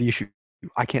of the issue.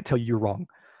 I can't tell you you're wrong.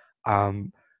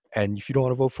 And if you don't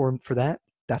want to vote for him for that,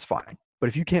 that's fine. But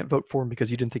if you can't vote for him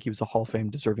because you didn't think he was a Hall of Fame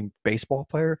deserving baseball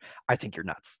player, I think you're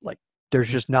nuts. Like, there's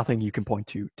just nothing you can point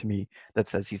to me that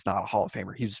says he's not a Hall of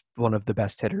Famer. He's one of the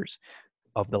best hitters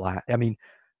of the last. I mean,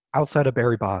 outside of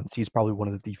Barry Bonds, he's probably one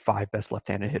of the 5 best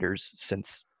left-handed hitters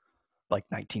since like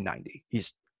 1990.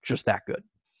 He's just that good.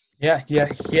 Yeah,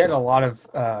 he had a lot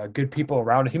of good people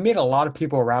around him. He made a lot of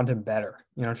people around him better.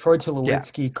 Troy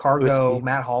Tulowitzki, Cargo,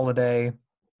 Matt Holliday.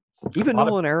 Even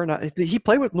Nolan Arenado. He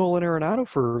played with Nolan Arenado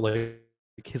for like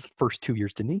his first 2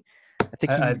 years, didn't he? I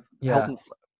think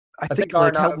I think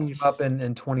Arenado came up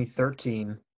in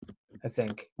 2013. I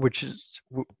think, which is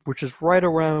right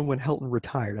around when Helton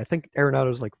retired. I think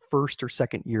Arenado's like first or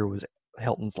second year was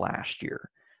Helton's last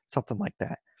year, something like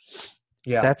that.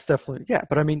 Yeah, that's definitely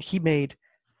But I mean, he made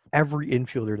every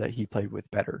infielder that he played with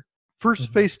better.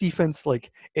 First base defense,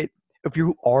 like it. If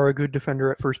you are a good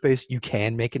defender at first base, you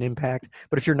can make an impact.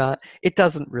 But if you're not, it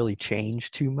doesn't really change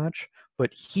too much.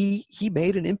 But he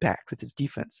made an impact with his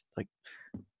defense. Like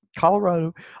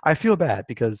Colorado, I feel bad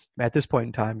because at this point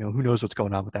in time, who knows what's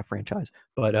going on with that franchise.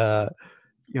 But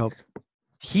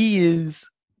he is,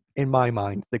 in my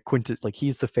mind,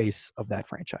 he's the face of that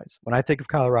franchise. When I think of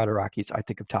Colorado Rockies, I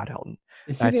think of Todd Helton.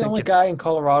 Is he the only guy in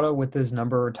Colorado with his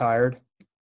number retired?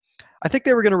 I think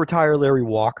they were going to retire Larry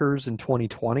Walker's in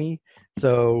 2020,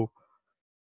 so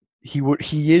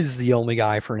he is the only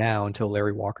guy for now until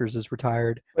Larry Walker's is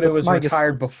retired. But it was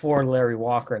retired before Larry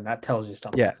Walker, and that tells you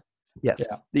something. Yeah, yes,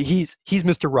 yeah. He's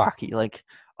Mr. Rocky, like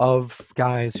of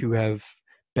guys who have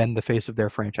been the face of their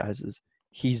franchises.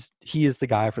 He is the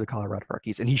guy for the Colorado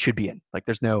Rockies, and he should be in. Like,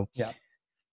 there's no. Yeah.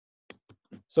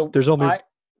 So there's only.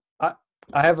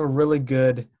 I have a really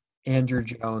good Andrew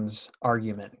Jones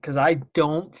argument because I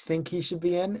don't think he should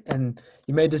be in, and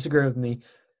you may disagree with me.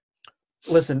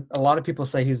 Listen, a lot of people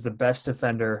say he's the best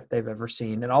defender they've ever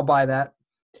seen, and I'll buy that.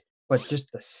 But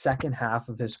just the second half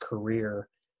of his career,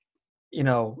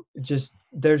 just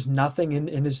there's nothing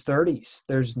in his 30s.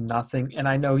 There's nothing. And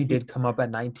I know he did come up at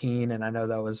 19, and I know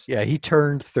that was. Yeah, he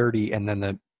turned 30 and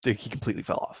then he completely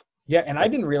fell off. Yeah, and I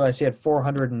didn't realize he had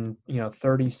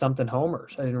 430 something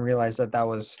homers. I didn't realize that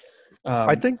was.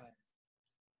 I think.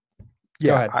 Go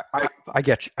Yeah, ahead. I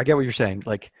get you. I get what you're saying.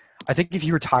 Like, I think if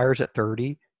he retires at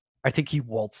 30, I think he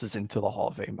waltzes into the Hall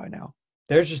of Fame by now.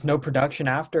 There's just no production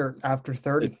after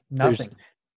 30. Nothing.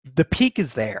 The peak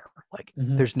is there. Like,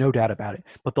 Mm-hmm. there's no doubt about it.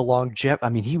 But the longevity, I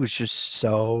mean, he was just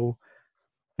so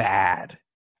bad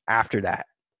after that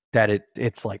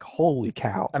it's like, holy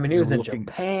cow. I mean, he was in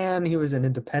Japan. He was in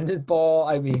independent ball.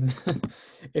 I mean,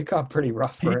 it got pretty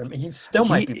rough for him. He still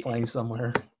might be playing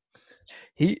somewhere.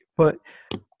 But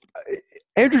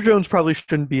Andrew Jones probably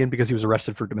shouldn't be in because he was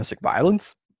arrested for domestic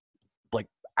violence. Like,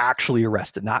 actually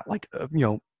arrested, not like,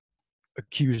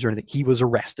 accused or anything. He was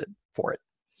arrested for it.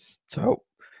 So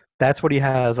that's what he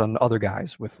has on other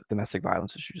guys with domestic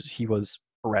violence issues. He was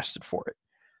arrested for it.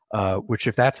 Which,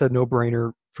 if that's a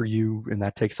no-brainer for you and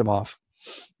that takes him off,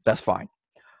 that's fine.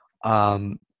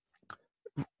 In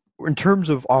terms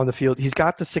of on the field, he's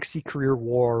got the 60 career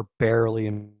WAR barely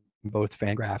in both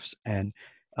Fangraphs and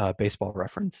Baseball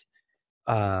Reference.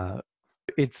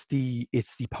 It's the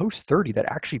post 30 that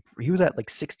actually, he was at like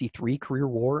 63 career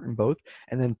WAR in both,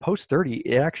 and then post 30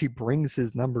 it actually brings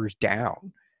his numbers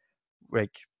down.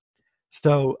 Like,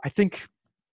 so I think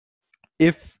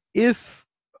if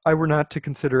I were not to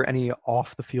consider any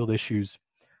off the field issues,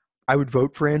 I would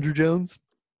vote for Andrew Jones,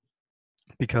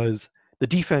 because the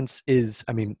defense is,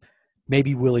 I mean,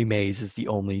 maybe Willie Mays is the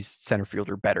only center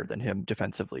fielder better than him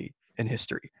defensively in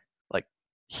history. Like,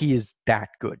 he is that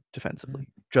good defensively,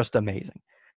 just amazing.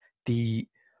 The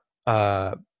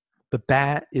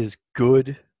bat is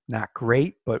good, not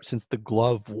great, but since the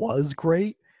glove was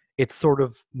great, it's sort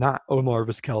of not Omar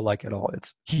Vizquel like at all.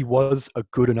 He was a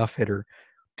good enough hitter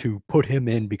to put him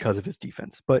in because of his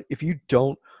defense. But if you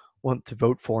don't want to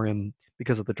vote for him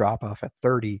because of the drop off at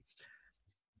 30,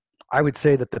 I would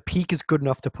say that the peak is good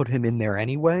enough to put him in there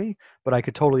anyway. But I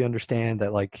could totally understand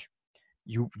that, like,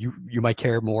 you might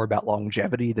care more about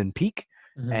longevity than peak.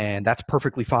 Mm-hmm. And that's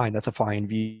perfectly fine. That's a fine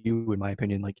view, in my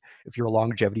opinion. Like, if you're a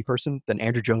longevity person, then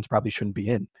Andrew Jones probably shouldn't be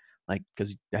in, like,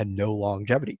 because he had no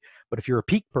longevity. But if you're a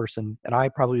peak person, and I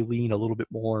probably lean a little bit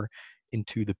more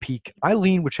into the peak, I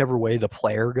lean whichever way the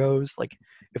player goes. Like,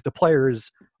 if the player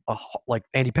is like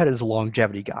Andy Pettitte is a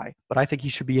longevity guy, but I think he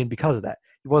should be in because of that.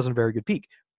 He wasn't a very good peak.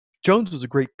 Jones was a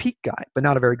great peak guy, but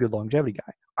not a very good longevity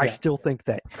guy. I still think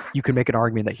that you can make an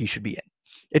argument that he should be in.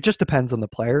 It just depends on the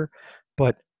player,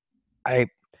 but I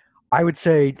would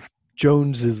say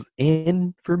Jones is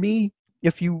in for me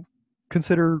if you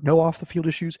consider no off the field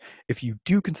issues. If you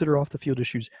do consider off the field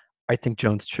issues, I think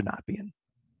Jones should not be in.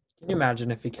 Can you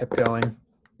imagine if he kept going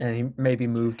and he maybe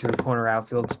moved to a corner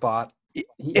outfield spot?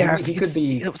 He could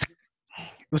be.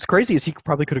 What's crazy is he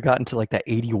probably could have gotten to like that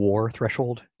 80 WAR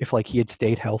threshold if, like, he had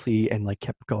stayed healthy and, like,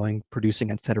 kept going, producing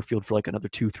at center field for like another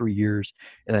 2-3 years,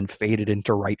 and then faded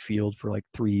into right field for like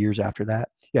 3 years after that.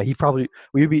 Yeah,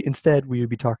 we would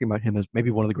be talking about him as maybe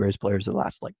one of the greatest players of the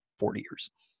last like 40 years.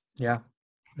 Yeah,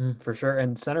 for sure.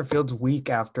 And center field's weak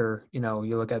after, you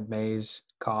look at Mays,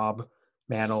 Cobb,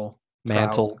 Mantle,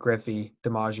 Griffey,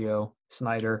 DiMaggio,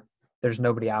 Snyder. There's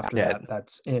nobody after that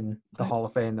that's in the Hall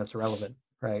of Fame that's relevant,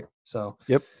 right? So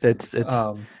yep, it's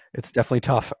definitely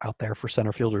tough out there for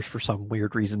center fielders for some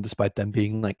weird reason, despite them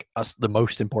being like the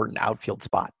most important outfield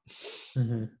spot.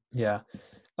 Mm-hmm. Yeah.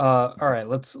 All right,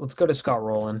 let's go to Scott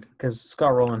Rolen, because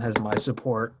Scott Rolen has my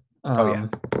support.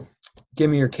 Give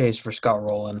me your case for Scott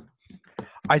Rolen.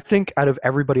 I think out of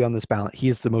everybody on this ballot, he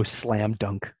is the most slam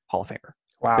dunk Hall of Famer.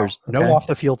 Wow. There's no off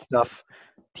the field stuff.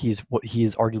 He is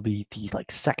arguably the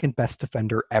like second best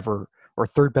defender ever, or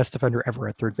third best defender ever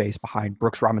at third base, behind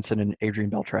Brooks Robinson and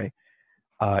Adrian Beltre.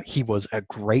 He was a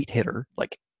great hitter,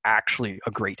 like actually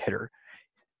a great hitter.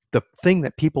 The thing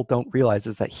that people don't realize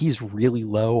is that he's really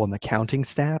low on the counting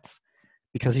stats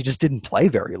because he just didn't play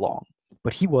very long.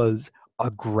 But he was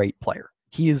a great player.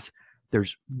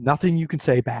 There's nothing you can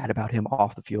say bad about him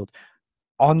off the field.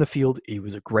 On the field, he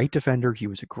was a great defender. He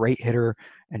was a great hitter,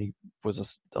 and he was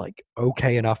a like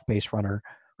okay enough base runner,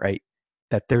 right?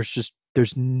 That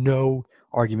there's no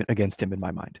argument against him in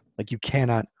my mind. Like, you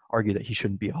cannot argue that he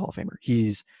shouldn't be a Hall of Famer.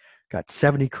 He's got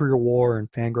 70 career WAR in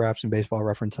Fangraphs and Baseball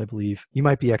Reference, I believe. He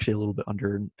might be actually a little bit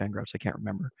under in Fangraphs. I can't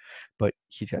remember. But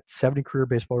he's got 70 career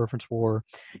Baseball Reference WAR.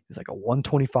 He's like a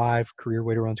 125 career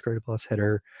weighted runs created plus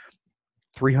hitter,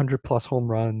 300 plus home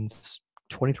runs,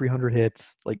 2,300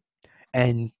 hits, like,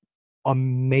 and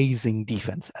amazing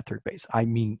defense at third base. I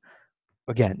mean,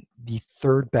 again, the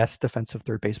third best defensive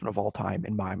third baseman of all time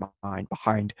in my mind,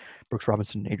 behind Brooks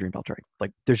Robinson and Adrian Beltre.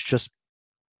 Like,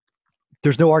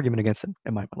 there's no argument against him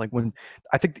in my mind. Like, when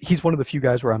I think he's one of the few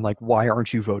guys where I'm like, why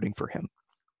aren't you voting for him?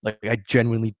 Like, I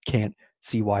genuinely can't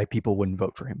see why people wouldn't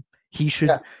vote for him. He should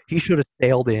Yeah. he should have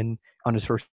sailed in on his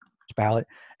first ballot,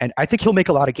 and I think he'll make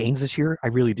a lot of gains this year. I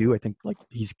really do. I think like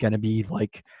he's gonna be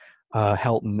like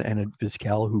Helton and a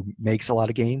Vizquel who makes a lot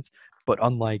of gains, but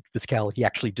unlike Vizquel, he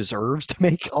actually deserves to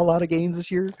make a lot of gains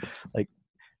this year. Like,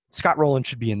 Scott Rowland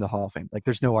should be in the Hall of Fame. Like,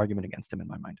 there's no argument against him in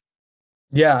my mind.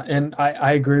 Yeah, and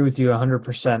I agree with you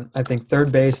 100%. I think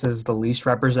third base is the least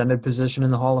represented position in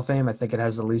the Hall of Fame. I think it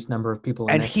has the least number of people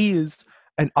in And it. he is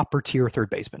an upper tier third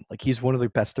baseman. Like, he's one of the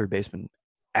best third basemen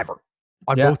ever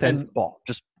on Yeah, both ends and of the ball.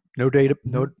 Just no data,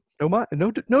 no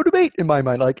debate in my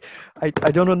mind. Like, I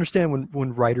don't understand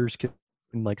when writers can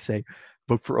like say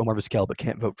vote for Omar Vizquel but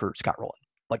can't vote for Scott Rowland.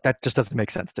 Like, that just doesn't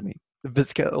make sense to me.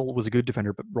 Vizquel was a good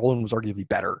defender, but Rowland was arguably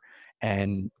better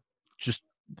and just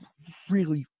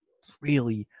really,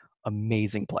 really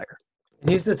amazing player.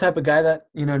 he's the type of guy that,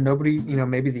 nobody,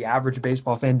 maybe the average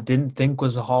baseball fan didn't think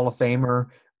was a Hall of Famer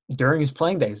during his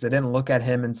playing days. They didn't look at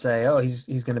him and say, "Oh, he's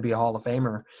going to be a Hall of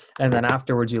Famer." And then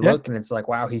afterwards you Yeah, look and it's like,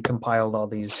 "Wow, he compiled all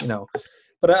these."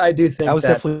 But I do that think was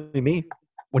that definitely me.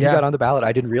 When he yeah, got on the ballot,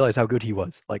 I didn't realize how good he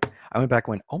was. Like, I went back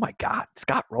and went, "Oh my God,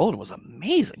 Scott Rowland was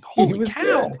amazing! he Holy was cow!"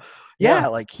 good. Yeah. Yeah,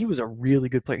 like he was a really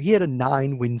good player. He had a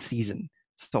 9-win season.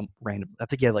 Some random. I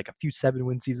think he had like a few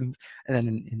 7-win seasons, and then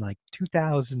in like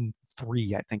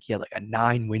 2003, I think he had like a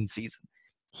 9-win season.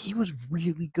 He was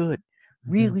really good,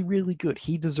 Mhm. really, really good.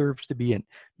 He deserves to be in.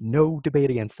 No debate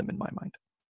against him in my mind.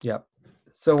 Yep.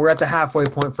 So we're at the halfway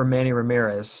point for Manny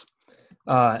Ramirez.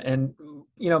 And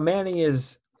Manny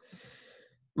is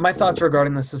my thoughts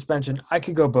regarding the suspension. I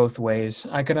could go both ways.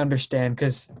 I could understand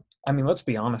because, I mean, let's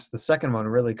be honest, the second one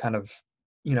really kind of,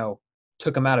 you know,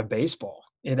 took him out of baseball.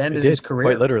 It It ended his did, quite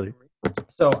career. literally.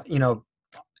 So,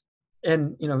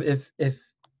 and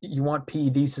if you want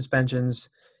PED suspensions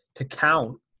to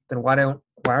count, then why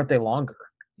aren't they longer?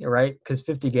 Right? Because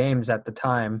 50 games at the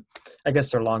time, I guess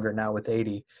they're longer now with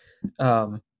 80.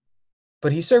 Um,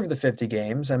 but he served the 50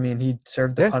 games. I mean, he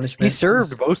served the Yeah, he punishment.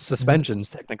 served both Mhm. suspensions,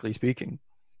 technically speaking.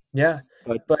 Yeah,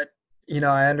 But but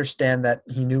I understand that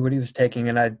he knew what he was taking,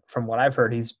 and from what I've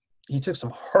heard, he took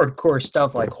some hardcore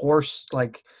stuff like horse,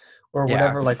 or yeah,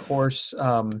 whatever, like horse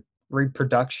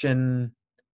reproduction.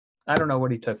 I don't know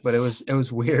what he took, but it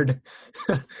was weird.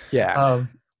 yeah, um,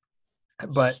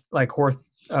 but like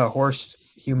horse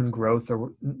human growth,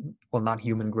 or well, not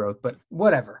human growth, but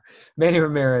whatever. Manny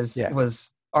Ramirez yeah.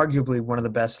 was arguably one of the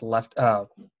best left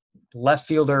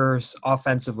fielders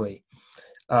offensively.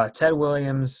 Ted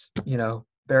Williams,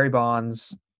 Barry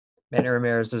Bonds, Manny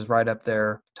Ramirez is right up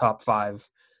there, top five.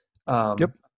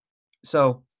 Yep.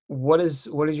 So what is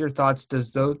your thoughts?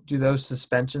 Do those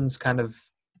suspensions kind of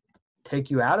take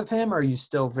you out of him, or are you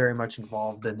still very much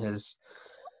involved in his?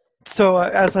 So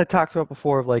as I talked about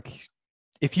before, like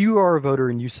if you are a voter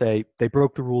and you say they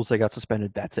broke the rules, they got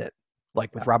suspended, that's it.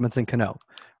 Like with Yeah, Robinson Cano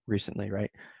recently,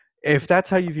 right? If that's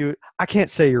how you view it, I can't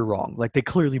say you're wrong. Like they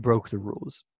clearly broke the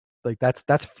rules. Like that's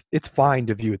it's fine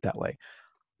to view it that way.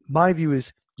 My view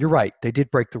is you're right. They did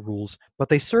break the rules, but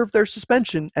they served their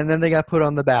suspension and then they got put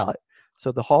on the ballot.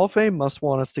 So the Hall of Fame must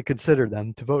want us to consider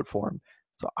them to vote for them.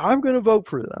 So I'm going to vote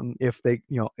for them if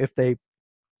they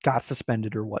got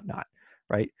suspended or whatnot,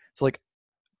 right? So like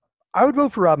I would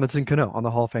vote for Robinson Cano on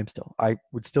the Hall of Fame still. I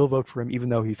would still vote for him even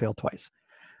though he failed twice.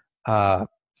 Uh,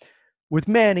 with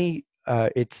Manny,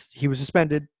 it's he was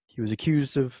suspended. He was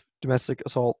accused of domestic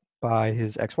assault by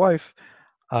his ex-wife.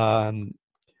 Um,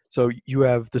 so you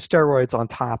have the steroids on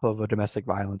top of a domestic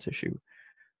violence issue.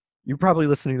 You're probably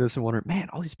listening to this and wondering, man,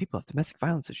 all these people have domestic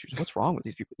violence issues. What's wrong with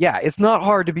these people? Yeah, it's not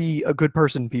hard to be a good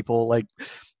person, people. Like,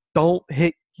 don't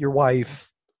hit your wife.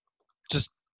 Just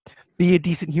be a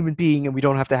decent human being, and we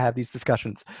don't have to have these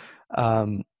discussions.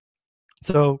 Um,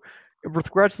 so, with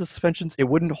regards to the suspensions, it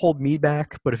wouldn't hold me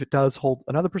back, but if it does hold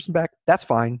another person back, that's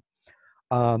fine.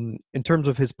 In terms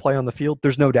of his play on the field,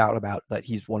 there's no doubt about that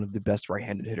he's one of the best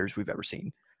right-handed hitters we've ever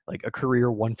seen. Like a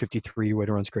career 153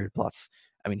 weighted runs created plus.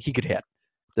 I mean, he could hit.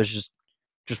 There's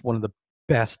just one of the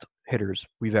best hitters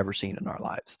we've ever seen in our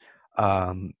lives.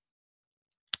 Um,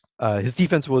 his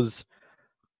defense was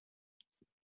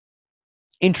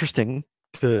interesting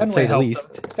to Fenway say the helped him.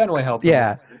 least. Fenway helped him a Yeah,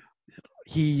 little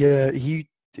bit. he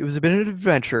it was a bit of an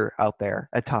adventure out there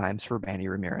at times for Manny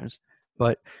Ramirez,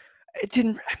 but it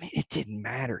didn't. I mean, it didn't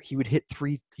matter. He would hit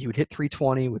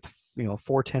 320 with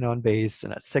 410 on base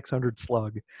and a 600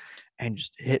 slug, and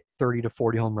just hit 30 to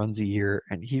 40 home runs a year,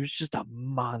 and he was just a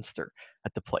monster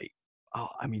at the plate.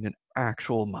 I mean, an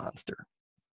actual monster.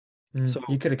 So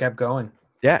You could have kept going.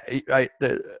 yeah, I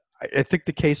think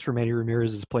the case for Manny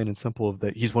Ramirez is plain and simple of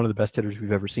that he's one of the best hitters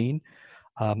we've ever seen.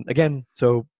 Again,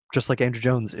 so just like Andrew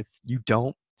Jones, if you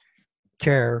don't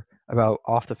care about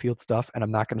off the field stuff, and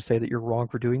I'm not going to say that you're wrong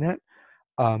for doing that,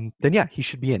 then yeah, he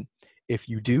should be in. If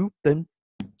you do, then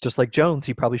just like Jones,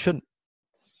 he probably shouldn't.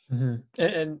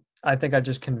 And I think I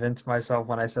just convinced myself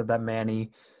when I said that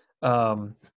Manny,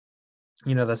 um,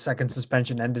 the second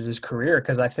suspension ended his career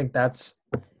because I think that's,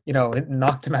 it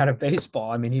knocked him out of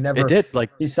baseball. I mean, It did. Like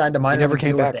he signed a he minor never league came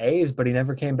deal with back. the A's, but he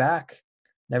never came back.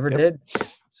 Never Yep, did.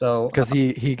 So because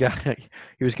he got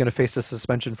he was going to face a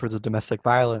suspension for the domestic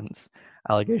violence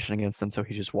allegation against him, so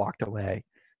he just walked away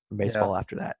from yeah, baseball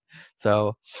after that.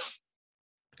 So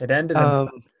it ended. And um,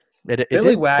 it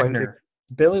Billy did quite a bit. Wagner,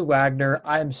 Billy Wagner,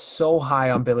 I am so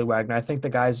high on Billy Wagner. I think the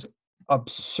guy's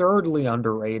absurdly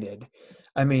underrated.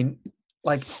 I mean,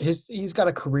 like he's got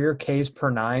a career Ks per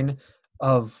nine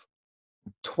of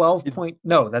 12 point.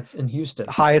 No, that's in Houston.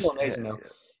 Highest Still amazing though.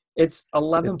 It's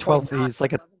 12. 11.9. He's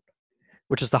like a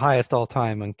which is the highest all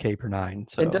time on K per nine.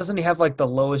 And So doesn't he have like the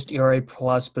lowest ERA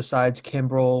plus besides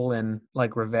Kimbrel and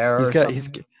like Rivera he's or got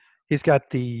something? he's got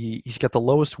the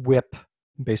lowest WHIP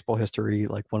in baseball history.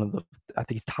 Like one of the I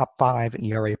think he's top 5 in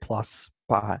ERA plus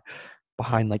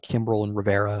behind like Kimbrel and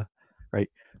Rivera, right?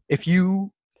 If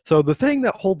you so the thing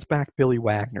that holds back Billy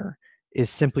Wagner is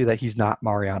simply that he's not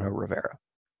Mariano Rivera,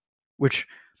 which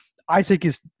I think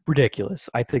is ridiculous.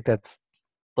 I think that's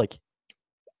like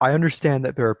I understand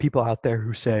that there are people out there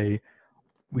who say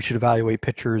we should evaluate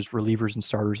pitchers, relievers, and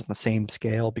starters on the same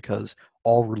scale because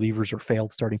all relievers are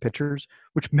failed starting pitchers,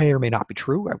 which may or may not be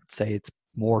true. I would say it's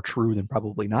more true than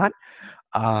probably not.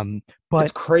 Um, It's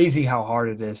but crazy how hard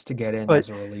it is to get in but as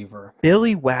a reliever.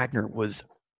 Billy Wagner was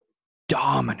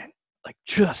dominant, like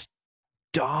just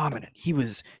dominant. He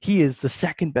is the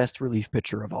second best relief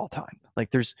pitcher of all time.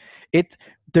 Like there's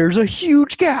a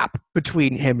huge gap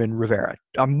between him and Rivera.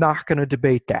 I'm not going to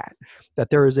debate that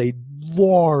there is a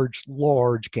large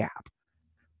gap.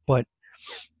 But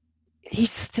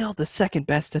he's still the second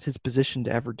best at his position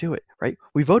to ever do it, right?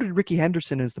 We voted Ricky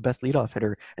Henderson as the best leadoff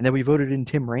hitter, and then we voted in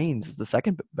Tim Raines as the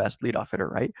second best leadoff hitter,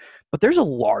 right? But there's a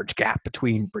large gap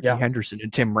between Ricky Yeah. Henderson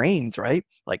and Tim Raines, right?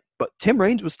 Like, but Tim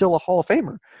Raines was still a Hall of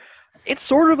Famer. It's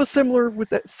sort of a similar with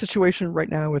that situation right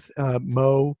now with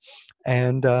Mo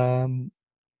and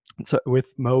with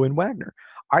Mo and Wagner.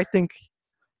 I think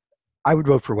I would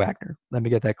vote for Wagner. Let me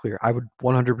get that clear. I would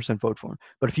 100% vote for him.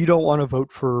 But if you don't want to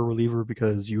vote for a reliever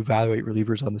because you evaluate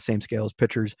relievers on the same scale as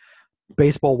pitchers,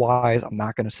 baseball wise, I'm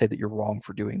not going to say that you're wrong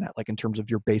for doing that. Like in terms of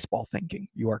your baseball thinking,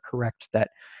 you are correct that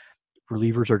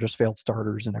relievers are just failed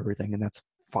starters and everything, and that's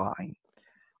fine.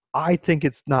 I think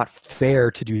it's not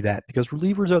fair to do that because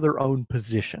relievers are their own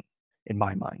position in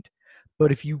my mind.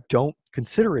 But if you don't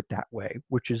consider it that way,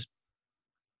 which is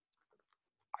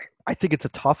I think it's a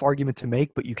tough argument to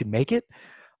make, but you can make it.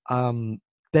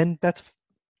 Then that's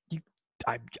you.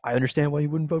 I understand why you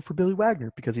wouldn't vote for Billy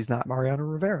Wagner because he's not Mariano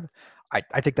Rivera.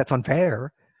 I think that's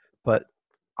unfair, but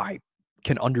I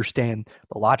can understand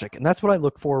the logic, and that's what I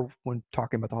look for when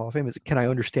talking about the Hall of Fame. Is can I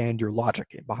understand your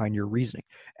logic behind your reasoning?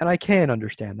 And I can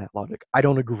understand that logic. I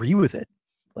don't agree with it,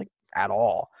 like at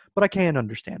all, but I can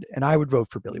understand it, and I would vote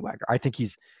for Billy Wagner. I think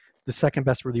he's the second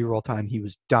best reliever of all time. He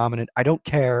was dominant. I don't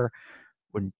care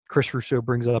when Chris Russo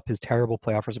brings up his terrible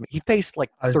playoff resume. He faced like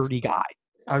I was 30 guys.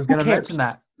 I was Who going to cares? mention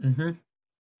that. Mm-hmm.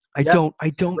 I Yeah,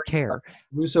 don't care.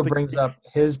 Russo But brings up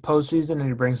his postseason and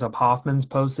he brings up Hoffman's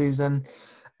postseason.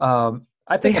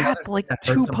 I they think had another thing like that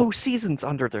hurts 2 them. postseasons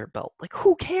under their belt. Like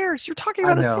who cares? You're talking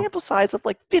I about a know sample size of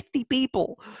like 50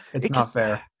 people. it's It just not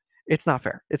fair. it's not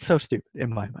fair. It's so stupid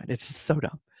in my mind. It's just so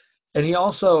dumb. And he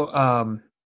also,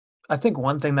 I think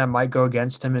one thing that might go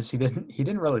against him is he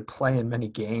didn't really play in many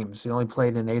games. He only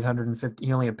played in 850.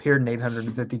 He only appeared in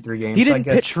 853 He games. So I didn't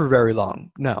guess pitch for very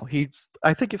long. No,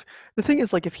 I think if the thing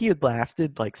is like if he had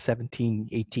lasted like 17,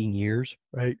 18 years,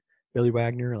 right? Billy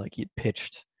Wagner, like he'd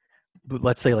pitched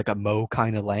let's say like a Mo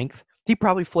kind of length, he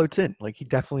probably floats in. Like he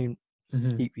definitely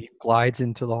mhm. he glides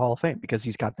into the Hall of Fame because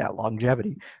he's got that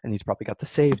longevity and he's probably got the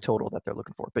save total that they're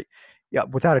looking for. But yeah,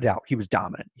 without a doubt, he was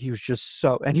dominant. He was just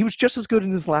so, and he was just as good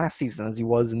in his last season as he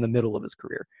was in the middle of his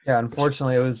career. Yeah, Which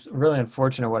unfortunately, it was really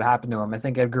unfortunate what happened to him. I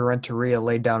think Edgar Renteria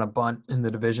laid down a bunt in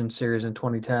the division series in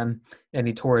 2010, and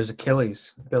he tore his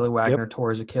Achilles. Billy yep, Wagner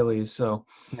tore his Achilles. So,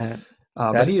 that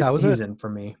but that he's was it. he's in for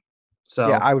me. Yeah, So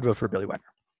I would vote for Billy Wagner.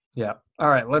 yeah. All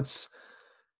right, let's.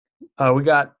 We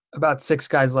got about 6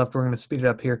 guys left. We're going to speed it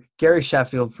up here. Gary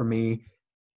Sheffield for me.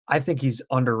 I think he's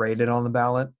underrated on the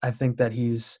ballot. I think that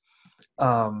he's,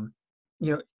 um,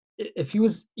 you know, if he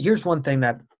was, here's one thing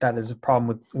that is a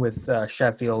problem with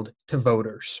Sheffield to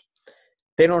voters.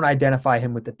 They don't identify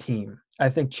him with the team. I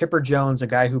think Chipper Jones, a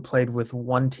guy who played with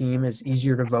one team, is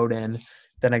easier to vote in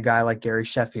than a guy like Gary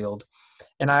Sheffield.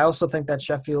 And I also think that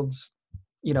Sheffield's,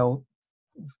 you know,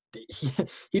 he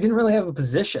didn't really have a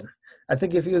position. I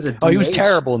think if he was a DH, Oh, he was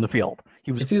terrible in the field.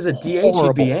 He was if he was a DH,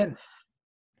 horrible. he'd be in.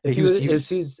 If He was if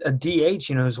he's a DH,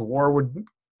 his WAR would,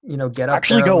 get up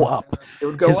actually there. go up. It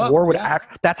would go His up. WAR would Yeah.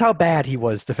 act. That's how bad he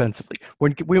was defensively.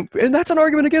 And that's an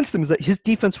argument against him, is that his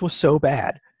defense was so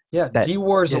bad. Yeah, That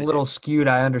D-WAR is a little skewed,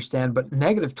 I understand, but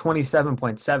negative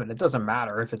 27.7, it doesn't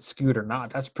matter if it's skewed or not.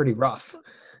 That's pretty rough.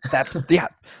 That's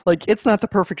like it's not the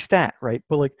perfect stat, right?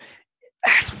 But like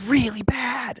that's really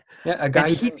bad. Yeah, a guy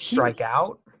who didn't strike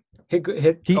out,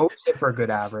 always hit for a good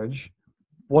average.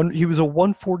 He was a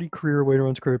 140 career weighted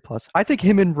runs career plus. I think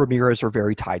him and Ramirez are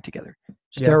very tied together.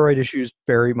 Steroid issues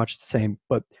very much the same,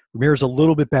 but Ramirez a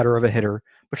little bit better of a hitter.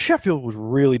 But Sheffield was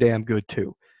really damn good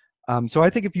too. So I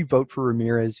think if you vote for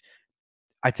Ramirez,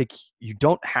 I think you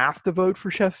don't have to vote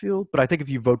for Sheffield, but I think if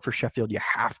you vote for Sheffield, you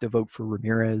have to vote for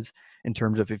Ramirez in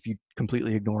terms of if you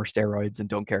completely ignore steroids and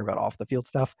don't care about off the field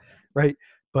stuff, right?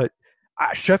 But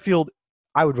Sheffield,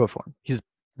 I would vote for him. He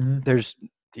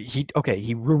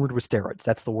rumored with steroids.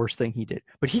 That's the worst thing he did,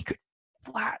 but he could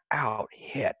flat out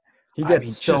hit. He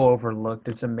gets overlooked.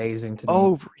 It's amazing to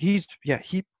me.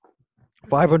 He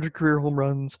 500 career home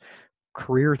runs,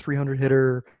 career 300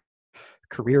 hitter,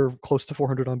 career close to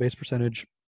 400 on base percentage.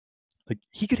 Like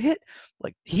he could hit,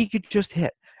 like he could just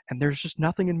hit. And there's just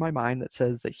nothing in my mind that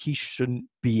says that he shouldn't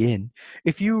be in.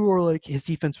 If you were like, his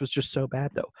defense was just so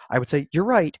bad though, I would say you're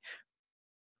right.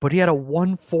 But he had a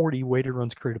 140 weighted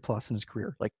runs created plus in his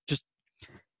career. Like just,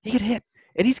 he could hit.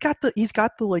 And he's got the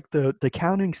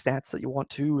counting stats that you want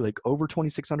to, like over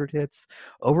 2,600 hits,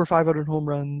 over 500 home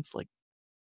runs. Like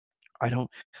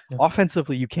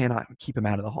offensively, you cannot keep him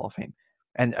out of the Hall of Fame.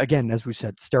 And again, as we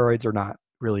said, steroids are not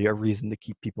really a reason to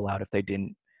keep people out if they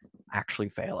didn't actually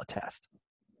fail a test.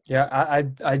 Yeah,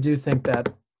 I do think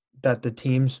that the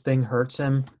teams thing hurts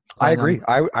him. I agree.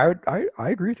 I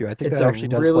agree with you. I think that actually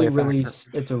does play a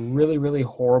factor. It's a really, really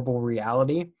horrible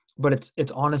reality, but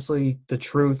it's honestly the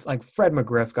truth. Like Fred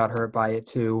McGriff got hurt by it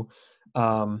too.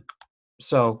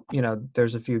 So,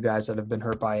 there's a few guys that have been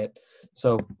hurt by it.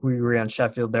 So we agree on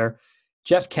Sheffield there.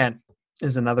 Jeff Kent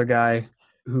is another guy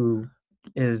who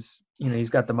is,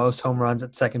 he's got the most home runs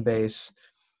at second base.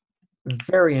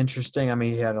 Very interesting. I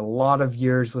mean, he had a lot of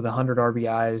years with 100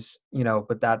 RBIs,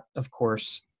 but that, of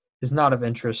course, is not of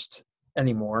interest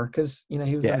anymore because, he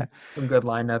was in some good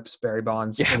lineups, Barry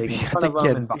Bonds hitting in front of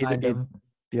him and behind him.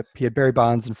 Yep, he had Barry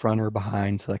Bonds in front or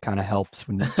behind, so that kind of helps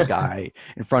when the guy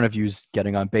in front of you is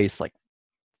getting on base like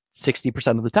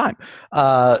 60% of the time.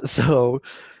 So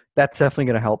that's definitely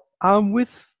going to help. With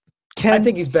Ken, I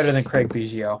think he's better than Craig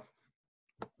Biggio.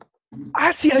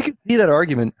 I could see that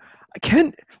argument.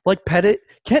 Kent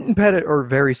and Pettit are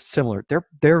very similar.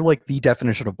 They're like the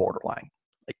definition of borderline,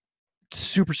 like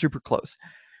super, super close.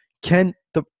 Kent,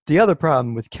 the other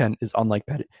problem with Kent is, unlike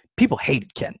Pettit, people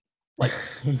hated Kent. Like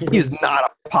he's not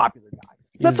a popular guy.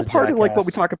 That's a part of like what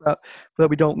we talk about that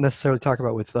we don't necessarily talk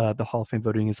about with the Hall of Fame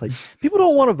voting is like people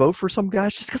don't want to vote for some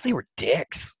guys just because they were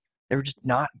dicks. They were just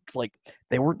not like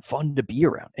they weren't fun to be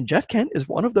around. And Jeff Kent is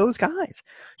one of those guys.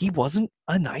 He wasn't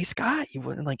a nice guy. He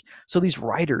wasn't like so these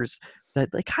writers that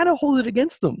they kind of hold it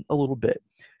against them a little bit.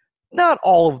 Not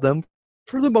all of them,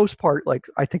 for the most part. Like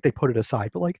I think they put it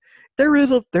aside, but like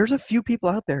there's a few people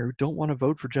out there who don't want to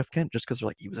vote for Jeff Kent just because they're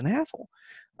like he was an asshole.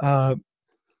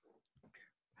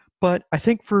 But I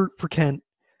think for Kent,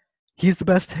 he's the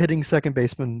best hitting second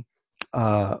baseman,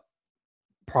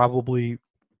 probably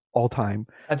all time.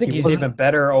 I think he's even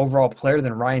better overall player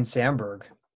than Ryan Sandberg.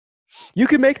 You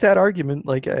could make that argument.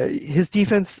 Like his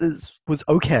defense was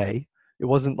okay. It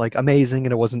wasn't like amazing,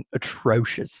 and it wasn't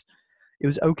atrocious. It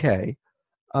was okay.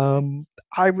 I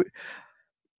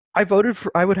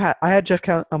had Jeff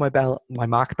Kent on my ballot, my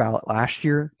mock ballot last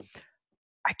year.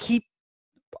 I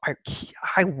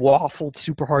waffled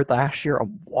super hard last year.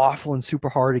 I'm waffling super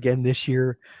hard again this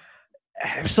year.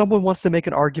 If someone wants to make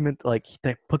an argument like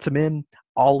that puts him in,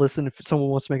 I'll listen. If someone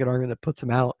wants to make an argument that puts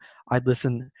him out, I'd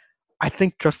listen. I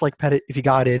think just like Pettit, if he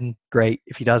got in, great.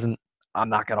 If he doesn't, I'm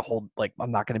not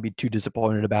gonna be too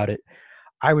disappointed about it.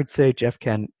 I would say Jeff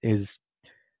Kent is.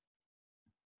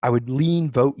 I would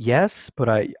lean vote yes, but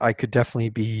I could definitely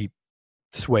be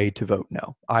swayed to vote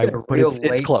no.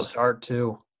 It's close. Start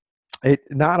too.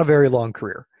 Not a very long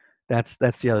career. That's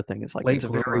the other thing. It's like it's a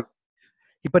very.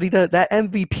 But that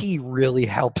MVP really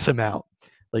helps him out.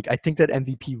 Like I think that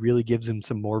MVP really gives him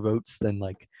some more votes than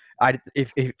like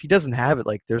if he doesn't have it,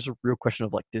 like there's a real question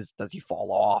of like does he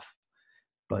fall off?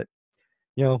 But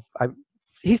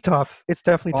he's tough. It's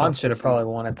definitely Bond tough should to have see. probably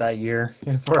won it that year.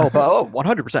 Oh,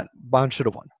 100%. Bond should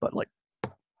have won, but like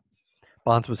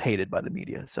Bonds was hated by the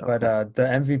media. So, But the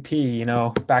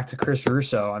MVP, back to Chris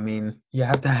Russo. I mean, you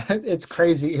have to. It's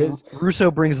crazy.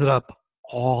 Russo brings it up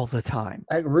all the time.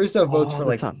 Russo votes All for the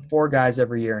like time. 4 guys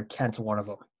every year, and Kent's one of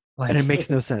them. And it Like, makes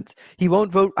no sense. He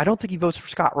won't vote. I don't think he votes for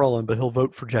Scott Rowland, but he'll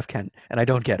vote for Jeff Kent, and I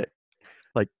don't get it.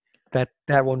 Like that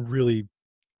one really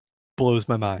blows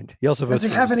my mind. He also does votes he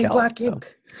for have any Vizquel, black so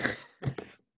ink?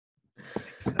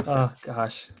 makes no Oh sense.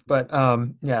 gosh, but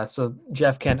yeah. So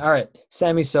Jeff Kent. All right,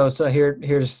 Sammy Sosa.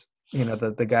 Here's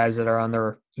the guys that are on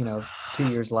their 2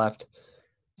 years left.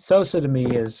 Sosa to me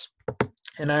is,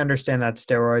 and I understand that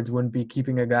steroids wouldn't be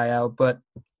keeping a guy out, but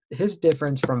his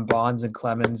difference from Bonds and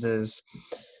Clemens is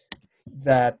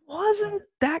that Wasn't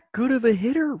that good of a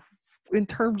hitter in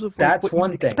terms of like that's what you would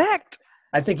one thing. expect.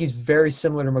 I think he's very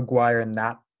similar to McGuire in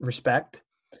that respect.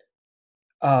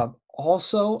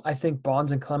 Also, I think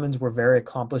Bonds and Clemens were very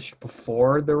accomplished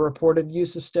before the reported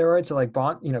use of steroids. So like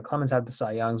Clemens had the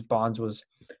Cy Youngs, Bonds was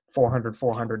 400,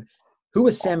 400. Who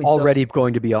was Sammy Already Sosa?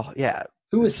 going to be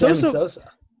Who was Sammy Sosa?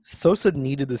 Sosa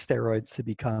needed the steroids to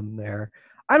become there.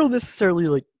 I don't necessarily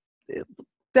like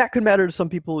that could matter to some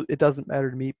people. It doesn't matter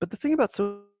to me. But the thing about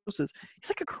Sosa is he's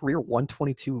like a career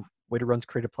 122 weighted runs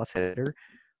created plus hitter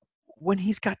when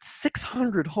he's got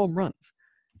 600 home runs.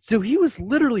 So he was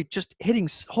literally just hitting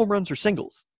home runs or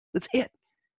singles. That's it.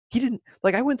 He didn't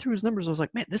like. I went through his numbers. I was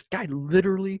like, man, this guy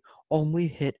literally only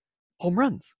hit home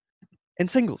runs and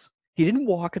singles. He didn't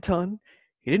walk a ton.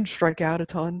 He didn't strike out a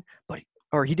ton,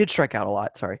 or he did strike out a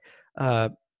lot. Sorry,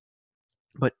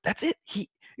 but that's it.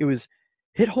 It was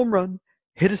hit home run,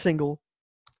 hit a single.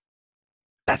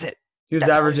 That's it. He was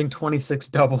That's averaging 26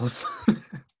 doubles.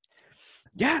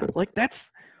 Yeah, like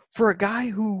that's for a guy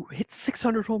who hits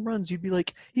 600 home runs. You'd be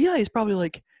like, yeah, he's probably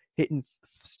like hitting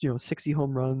 60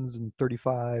 home runs and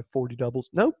 35, 40 doubles.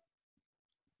 Nope,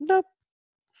 nope,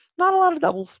 not a lot of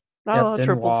doubles, not a Yep, lot of didn't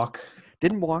triples. walk.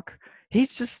 Didn't walk. He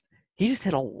just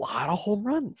hit a lot of home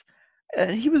runs.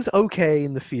 He was okay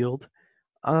in the field.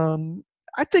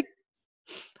 I think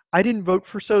I didn't vote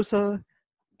for Sosa,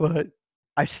 but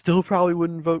I still probably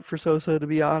wouldn't vote for Sosa to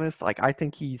be honest. Like I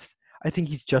think he's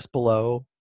just below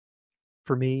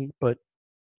for me, but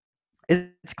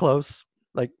it's close.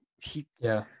 Like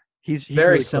Yeah, he's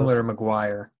very really similar close. to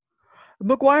McGuire.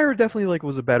 McGuire definitely like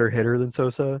was a better hitter than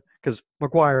Sosa because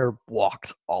McGuire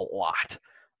walked a lot.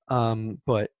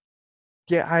 But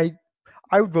yeah,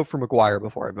 I would vote for McGuire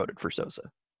before I voted for Sosa,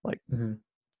 like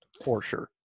for sure.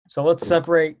 So let's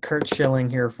separate Kurt Schilling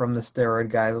here from the steroid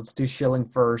guys. Let's do Schilling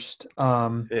first.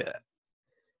 Yeah.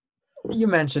 You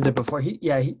mentioned it before.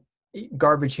 He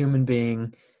garbage human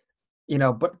being,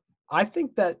 but I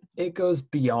think that it goes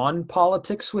beyond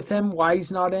politics with him, why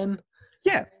he's not in.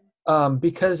 Yeah.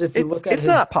 Because if you look at it's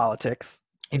not politics.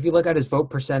 If you look at his vote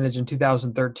percentage in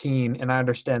 2013, and I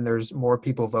understand there's more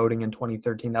people voting in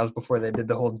 2013, that was before they did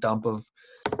the whole dump of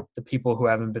the people who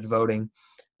haven't been voting,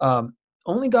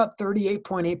 only got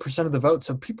 38.8% of the vote.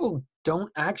 So people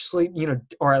don't actually,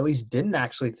 or at least didn't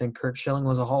actually think Kurt Schilling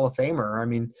was a Hall of Famer. I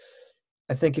mean,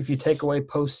 I think if you take away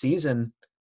postseason,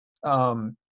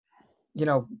 postseason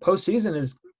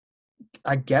is,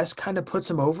 I guess, kind of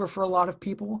puts him over for a lot of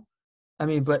people. I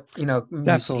mean, but,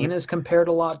 Mussina's compared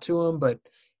a lot to him, but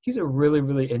he's a really,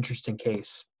 really interesting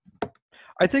case.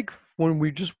 I think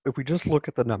if we just look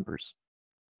at the numbers,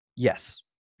 yes,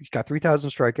 he's got 3,000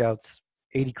 strikeouts,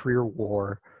 80 career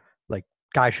WAR, like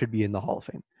guy should be in the Hall of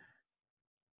Fame.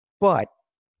 But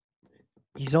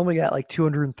he's only got like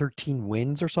 213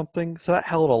 wins or something, so that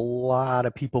held a lot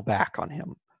of people back on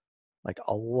him. Like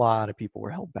a lot of people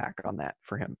were held back on that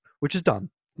for him, which is dumb.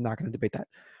 I'm not going to debate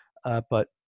that. But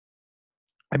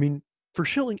I mean, for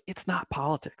Schilling, it's not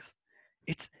politics.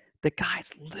 It's the guy's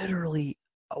literally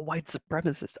a white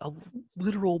supremacist, a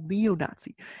literal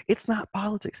neo-Nazi. It's not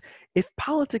politics. If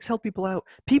politics helped people out,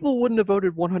 people wouldn't have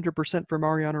voted 100% for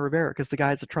Mariano Rivera because the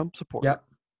guy's a Trump supporter. Yep.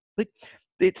 Like,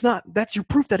 it's not. That's your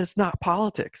proof that it's not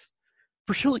politics.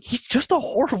 For Schilling, he's just a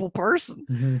horrible person.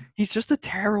 Mm-hmm. He's just a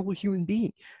terrible human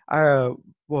being. Well,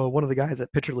 one of the guys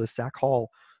at Pitcher List, Zach Hall,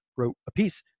 wrote a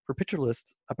piece for Pitcher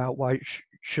List about why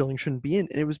Schilling shouldn't be in,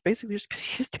 and it was basically just because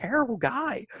he's a terrible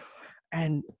guy.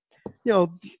 And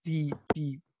the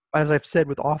as I've said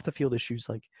with off the field issues,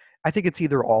 like I think it's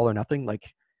either all or nothing.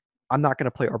 Like I'm not going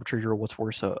to play arbitrary or what's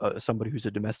worse, somebody who's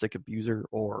a domestic abuser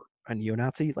or a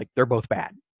neo-Nazi. Like they're both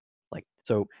bad. Like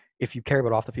so, if you care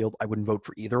about off the field, I wouldn't vote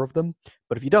for either of them.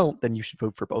 But if you don't, then you should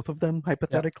vote for both of them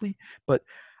hypothetically. Yep. But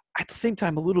at the same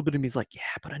time, a little bit of me is like, yeah,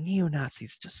 but a neo-Nazi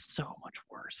is just so much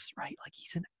worse, right? Like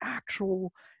he's an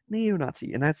actual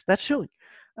neo-Nazi, and that's Schilling.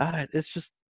 It's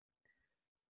just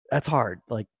that's hard.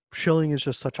 Like Schilling is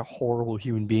just such a horrible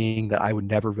human being that I would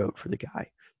never vote for the guy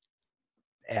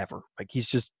ever. Like he's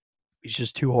just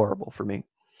too horrible for me.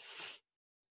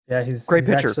 Yeah, Great he's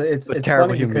pitcher, actually but it's terrible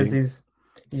funny human because being.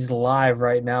 he's live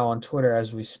right now on Twitter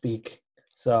as we speak.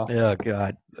 So Oh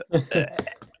God.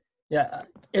 yeah,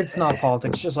 it's not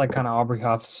politics. Just like kind of Aubrey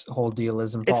Huff's whole deal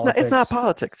is in It's not. It's not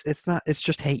politics. politics. It's not. It's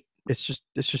just hate. It's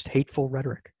just hateful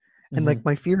rhetoric. And Hmm. like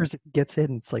my fear is, it gets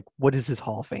in. It's like, what is his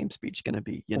Hall of Fame speech going to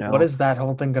be? You What know? is that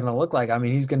whole thing going to look like? I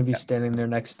mean, he's going to be Yeah. standing there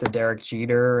next to Derek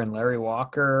Jeter and Larry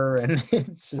Walker, and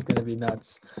it's just going to be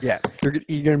nuts. Yeah. You're going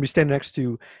to be standing next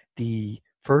to the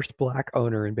first black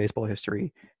owner in baseball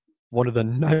history, one of the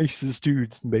nicest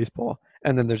dudes in baseball,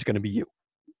 and then there's going to be you,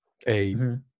 a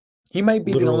Hmm. He might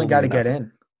be the only literal guy to get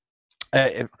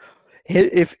neo-Nazi. in.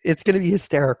 If it's going to be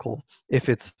hysterical, if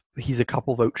he's a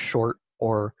couple votes short,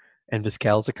 or and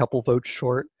Vizquel's a couple votes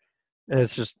short,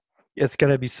 it's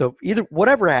going to be so either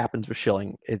whatever happens with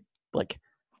Schilling, like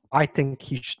I think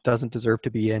he doesn't deserve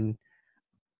to be in.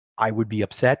 I would be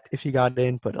upset if he got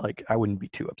in, but like I wouldn't be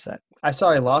too upset. I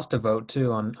saw he lost a vote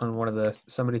too on one of the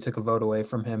somebody took a vote away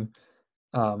from him.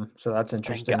 So that's Thank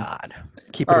interesting. God.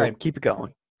 Keep All right. it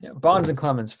going. Yeah, Bonds and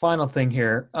Clemens. Final thing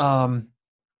here.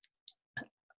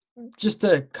 Just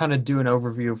to kind of do an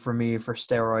overview for me for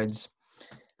steroids,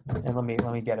 and let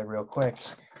me get it real quick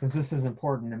because this is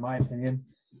important in my opinion.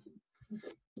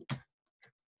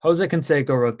 Jose Canseco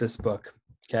wrote this book.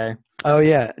 Okay. Oh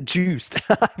yeah, Juiced.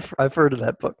 I've heard of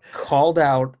that book. Called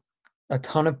out a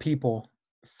ton of people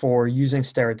for using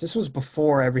steroids. This was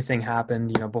before everything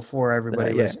happened. Before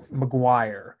everybody was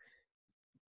McGwire,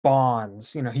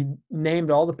 Bonds. He named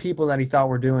all the people that he thought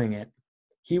were doing it.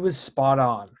 He was spot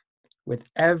on with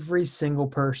every single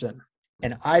person.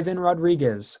 And Ivan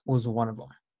Rodriguez was one of them.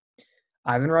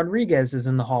 Ivan Rodriguez is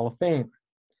in the Hall of Fame.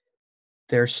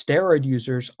 There's steroid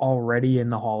users already in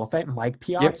the Hall of Fame. Mike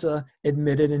Piazza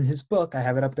admitted in his book, I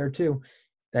have it up there too,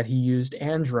 that he used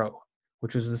Andro,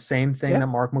 which was the same thing that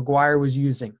Mark McGwire was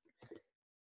using.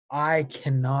 I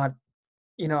cannot,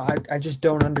 I just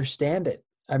don't understand it.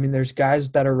 I mean, there's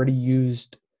guys that are already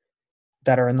used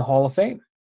that are in the Hall of Fame.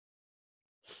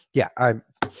 Yeah,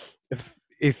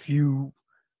 if you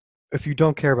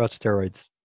don't care about steroids,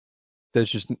 there's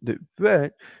just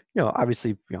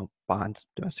obviously Bonds,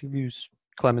 domestic abuse.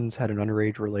 Clemens had an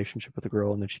underage relationship with a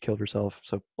girl and then she killed herself.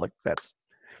 So like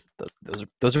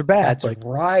those are bad. That's like,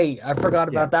 right. I forgot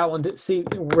about that one. See,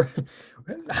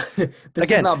 this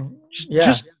again, is not.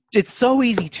 Just it's so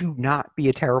easy to not be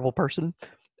a terrible person,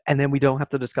 and then we don't have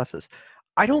to discuss this.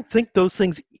 I don't think those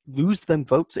things lose them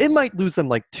votes. It might lose them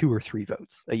like 2 or 3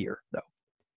 votes a year, though,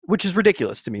 which is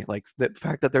ridiculous to me. Like the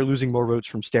fact that they're losing more votes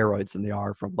from steroids than they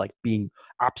are from like being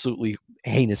absolutely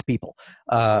heinous people.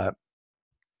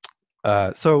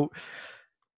 So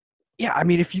yeah, I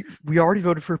mean, we already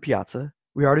voted for Piazza,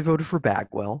 we already voted for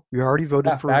Bagwell, we already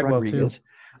voted for Bagwell Rodriguez. too.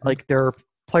 Like there are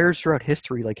players throughout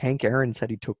history, like Hank Aaron said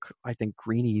he took, I think,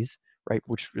 greenies, right,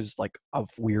 which was like a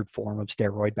weird form of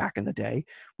steroid back in the day.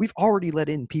 We've already let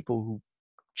in people who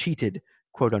cheated,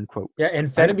 quote unquote. Yeah,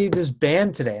 amphetamine is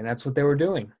banned today, and that's what they were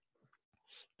doing.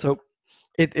 So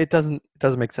it doesn't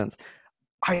make sense.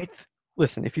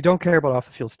 Listen, if you don't care about off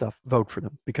the field stuff, vote for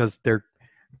them because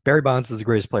Barry Bonds is the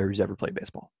greatest player who's ever played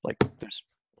baseball. Like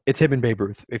it's him and Babe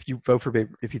Ruth. If you vote for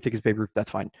if you think it's Babe Ruth,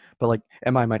 that's fine. But like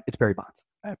in my mind, it's Barry Bonds.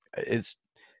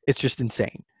 It's just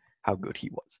insane how good he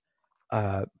was.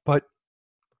 But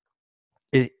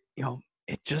it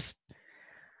just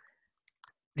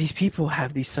these people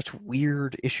have these such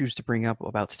weird issues to bring up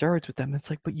about steroids with them. It's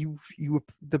like, but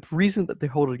the reason that they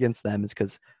hold it against them is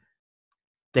because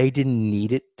they didn't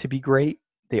need it to be great.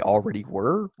 They already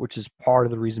were, which is part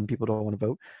of the reason people don't want to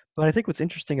vote. But I think what's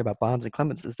interesting about Bonds and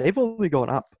Clemens is they've only gone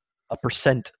up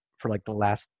 1% for like the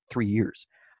last 3 years.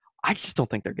 I just don't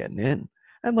think they're getting in.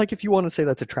 And like, if you want to say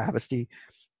that's a travesty,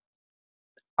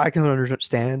 I can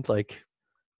understand. Like,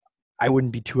 I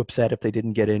wouldn't be too upset if they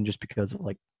didn't get in just because of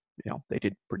like, they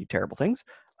did pretty terrible things.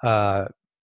 But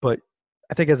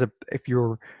I think if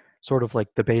you're sort of like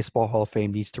the Baseball Hall of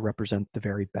Fame needs to represent the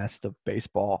very best of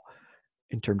baseball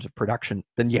in terms of production,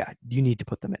 then yeah, you need to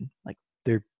put them in. Like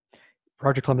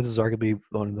Roger Clemens is arguably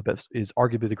one of the best, is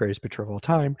arguably the greatest pitcher of all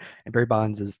time, and Barry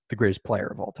Bonds is the greatest player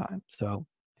of all time. So,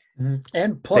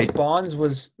 and plus Bonds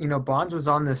was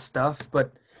on this stuff,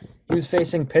 but he was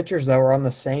facing pitchers that were on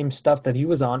the same stuff that he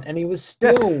was on, and he was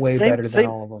still way better than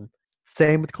all of them.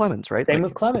 Same with Clemens, right? Same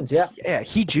with Clemens, yeah. Yeah,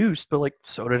 he juiced, but like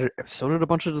so did a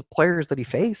bunch of the players that he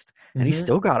faced, and he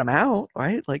still got him out,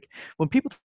 right? Like when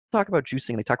people talk about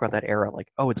juicing, they talk about that era, like,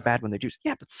 oh, it's bad when they juice.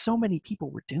 Yeah, but so many people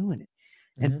were doing it.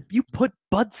 And you put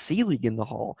Bud Selig in the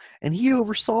hall, and he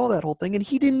oversaw that whole thing, and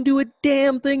he didn't do a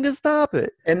damn thing to stop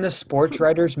it. And the sports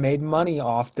writers made money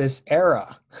off this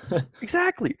era.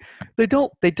 Exactly. They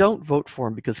don't vote for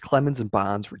him because Clemens and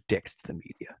Bonds were dicks to the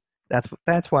media.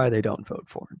 That's why they don't vote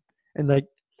for him. And like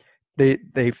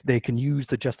they can use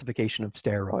the justification of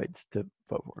steroids to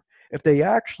vote for him. If they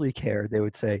actually care, they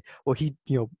would say, well,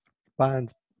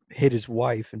 Bonds hit his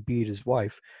wife and beat his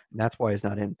wife, and that's why he's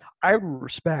not in. I would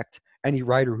respect any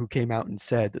writer who came out and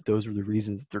said that those were the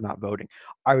reasons that they're not voting.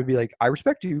 I would be like, I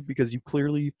respect you because you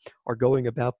clearly are going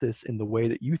about this in the way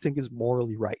that you think is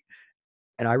morally right.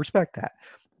 And I respect that.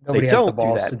 Nobody has the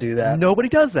balls to do that. Nobody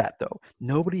does that, though.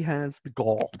 Nobody has the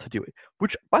gall to do it.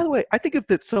 Which, by the way, I think if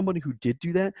that somebody who did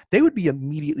do that, they would be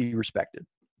immediately respected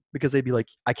because they'd be like,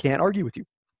 I can't argue with you.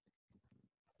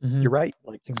 You're right.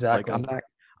 Like exactly. Like,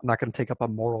 I'm not going to take up a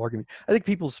moral argument. I think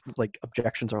people's like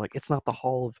objections are like, it's not the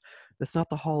hall of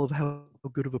how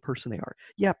good of a person they are.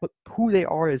 Yeah, but who they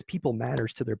are as people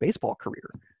matters to their baseball career.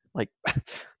 Like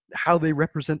how they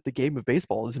represent the game of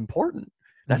baseball is important.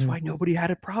 That's why nobody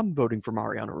had a problem voting for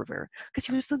Mariano Rivera, because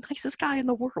he was the nicest guy in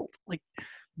the world. Like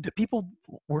the people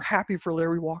were happy for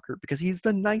Larry Walker because he's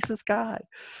the nicest guy.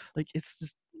 Like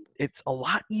it's a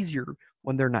lot easier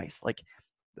when they're nice. Like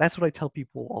that's what I tell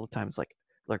people all the time. It's like,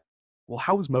 well,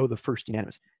 how was Mo the first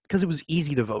unanimous? Because it was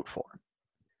easy to vote for him.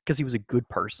 Because he was a good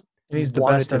person. And he's the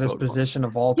best at his position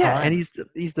of all time. Yeah, and he's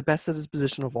the best at his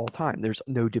position of all time. There's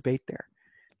no debate there.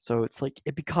 So it's like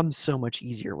it becomes so much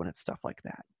easier when it's stuff like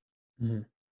that.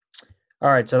 All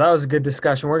right, so that was a good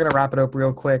discussion. We're going to wrap it up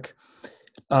real quick.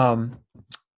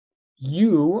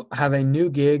 You have a new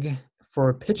gig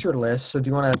for Pitcher List. So do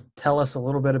you want to tell us a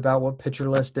little bit about what Pitcher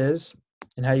List is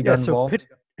and how you got involved?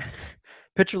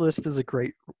 Pitcher List is a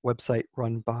great website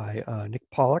run by Nick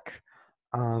Pollock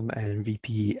and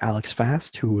VP Alex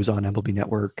Fast, who was on MLB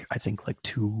Network, I think, like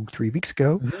 2-3 weeks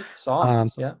ago. Saw him.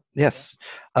 Yeah. Yes.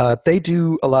 They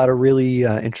do a lot of really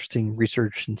interesting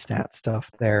research and stat stuff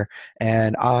there,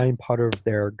 and I'm part of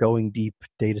their Going Deep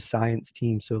data science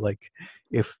team. So, like,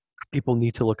 if people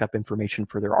need to look up information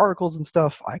for their articles and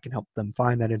stuff, I can help them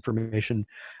find that information.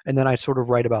 And then I sort of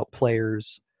write about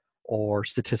players or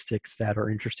statistics that are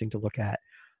interesting to look at.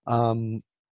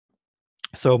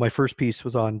 So my first piece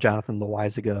was on Jonathan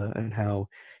Loaisiga and how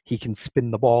he can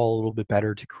spin the ball a little bit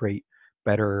better to create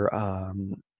better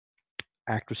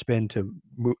active spin to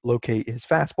locate his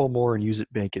fastball more and use it,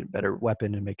 make it a better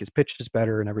weapon and make his pitches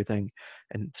better and everything,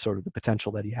 and sort of the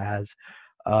potential that he has.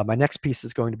 My next piece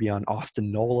is going to be on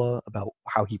Austin Nola, about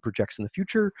how he projects in the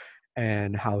future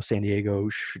and how San Diego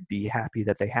should be happy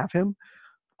that they have him.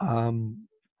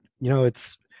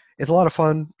 It's a lot of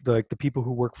fun. The people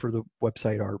who work for the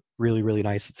website are really, really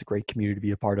nice. It's a great community to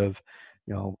be a part of,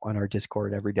 on our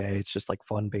Discord every day. It's just like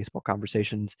fun baseball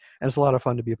conversations, and it's a lot of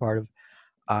fun to be a part of.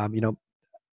 I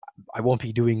won't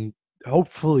be doing,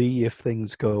 hopefully, if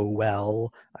things go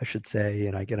well, I should say,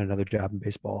 and I get another job in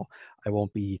baseball, I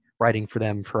won't be writing for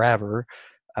them forever,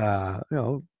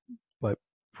 but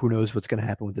who knows what's going to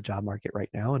happen with the job market right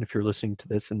now. And if you're listening to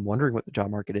this and wondering what the job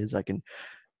market is, I can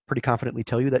pretty confidently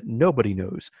tell you that nobody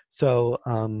knows. So,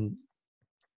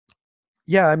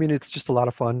 it's just a lot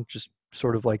of fun. Just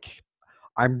sort of like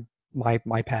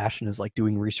my passion is like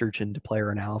doing research into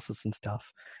player analysis and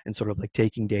stuff, and sort of like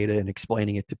taking data and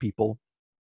explaining it to people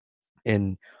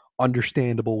in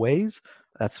understandable ways.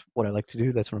 That's what I like to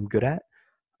do. That's what I'm good at.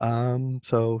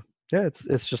 So yeah,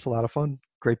 it's just a lot of fun.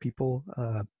 Great people.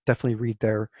 Definitely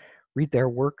read their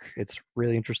work. It's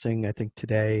really interesting. I think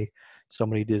today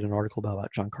somebody did an article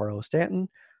about Giancarlo Stanton,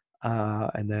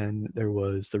 and then there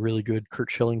was the really good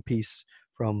Curt Schilling piece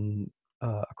from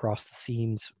Across the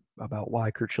Seams about why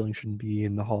Curt Schilling shouldn't be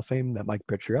in the Hall of Fame, that Mike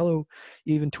Petriello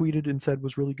even tweeted and said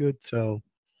was really good. So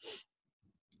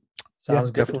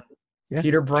sounds good. Definitely. Yeah,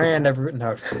 Peter Brand.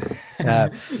 No.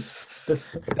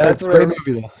 That's a great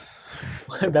movie, though.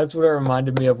 That's what it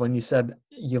reminded me of when you said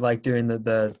you like doing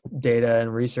the data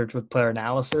and research with player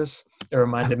analysis. It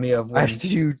reminded me of when I asked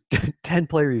you 10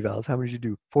 player evals. How many did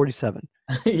you do? 47.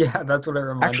 Yeah, that's what it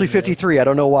reminded Actually, 53. I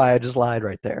don't know why I just lied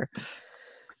right there.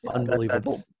 Yeah,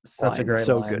 unbelievable. That's such a great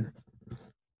line. Good.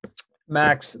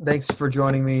 Max, thanks for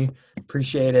joining me.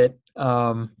 Appreciate it.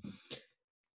 How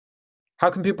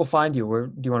can people find you?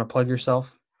 Do you want to plug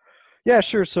yourself? Yeah,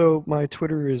 sure. So my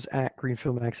Twitter is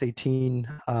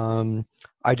 @GreenfieldMax18.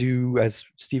 I do, as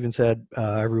Steven said,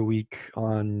 every week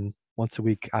on once a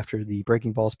week after the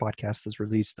Breaking Balls podcast is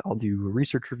released. I'll do a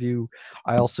research review.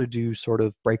 I also do sort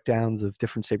of breakdowns of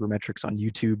different sabermetrics on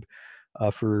YouTube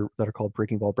for that are called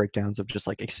Breaking Ball breakdowns of just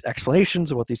like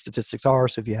explanations of what these statistics are.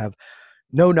 So if you have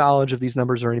no knowledge of these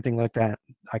numbers or anything like that,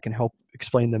 I can help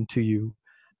explain them to you.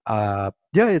 Yeah,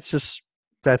 it's just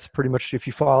that's pretty much, if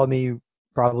you follow me,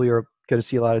 probably are going to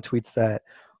see a lot of tweets that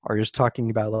are just talking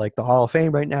about like the Hall of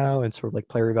Fame right now and sort of like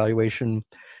player evaluation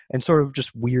and sort of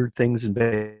just weird things in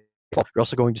baseball. You're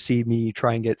also going to see me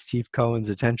try and get Steve Cohen's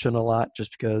attention a lot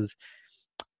just because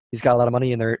he's got a lot of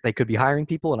money and they could be hiring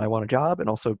people and I want a job, and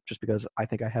also just because I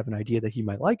think I have an idea that he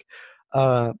might like.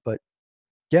 But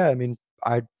yeah, I mean,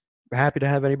 I'm happy to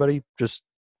have anybody. Just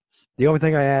the only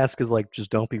thing I ask is like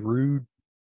just don't be rude.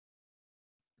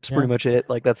 That's Yeah. pretty much it.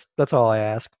 Like that's all I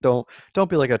ask. Don't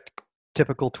be like a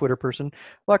typical Twitter person.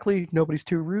 Luckily, nobody's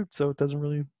too rude, so it doesn't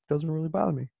really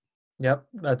bother me. Yep,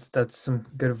 that's some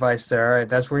good advice there. All right,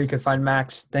 that's where you can find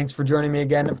Max. Thanks for joining me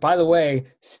again. By the way,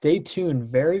 stay tuned.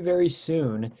 Very, very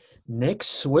soon, Nick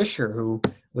Swisher, who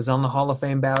was on the Hall of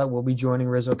Fame ballot, will be joining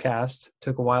RizzoCast.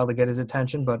 Took a while to get his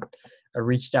attention, but I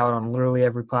reached out on literally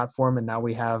every platform, and now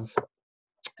we have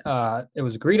it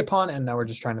was agreed upon, and now we're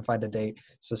just trying to find a date.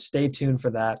 So stay tuned for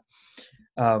that.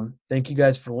 Thank you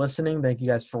guys for listening. Thank you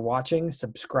guys for watching.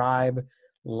 Subscribe,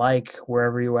 like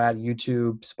wherever you're at,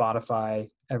 YouTube, Spotify,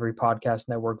 every podcast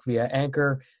network via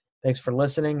Anchor. Thanks for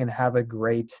listening and have a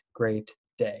great, great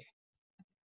day.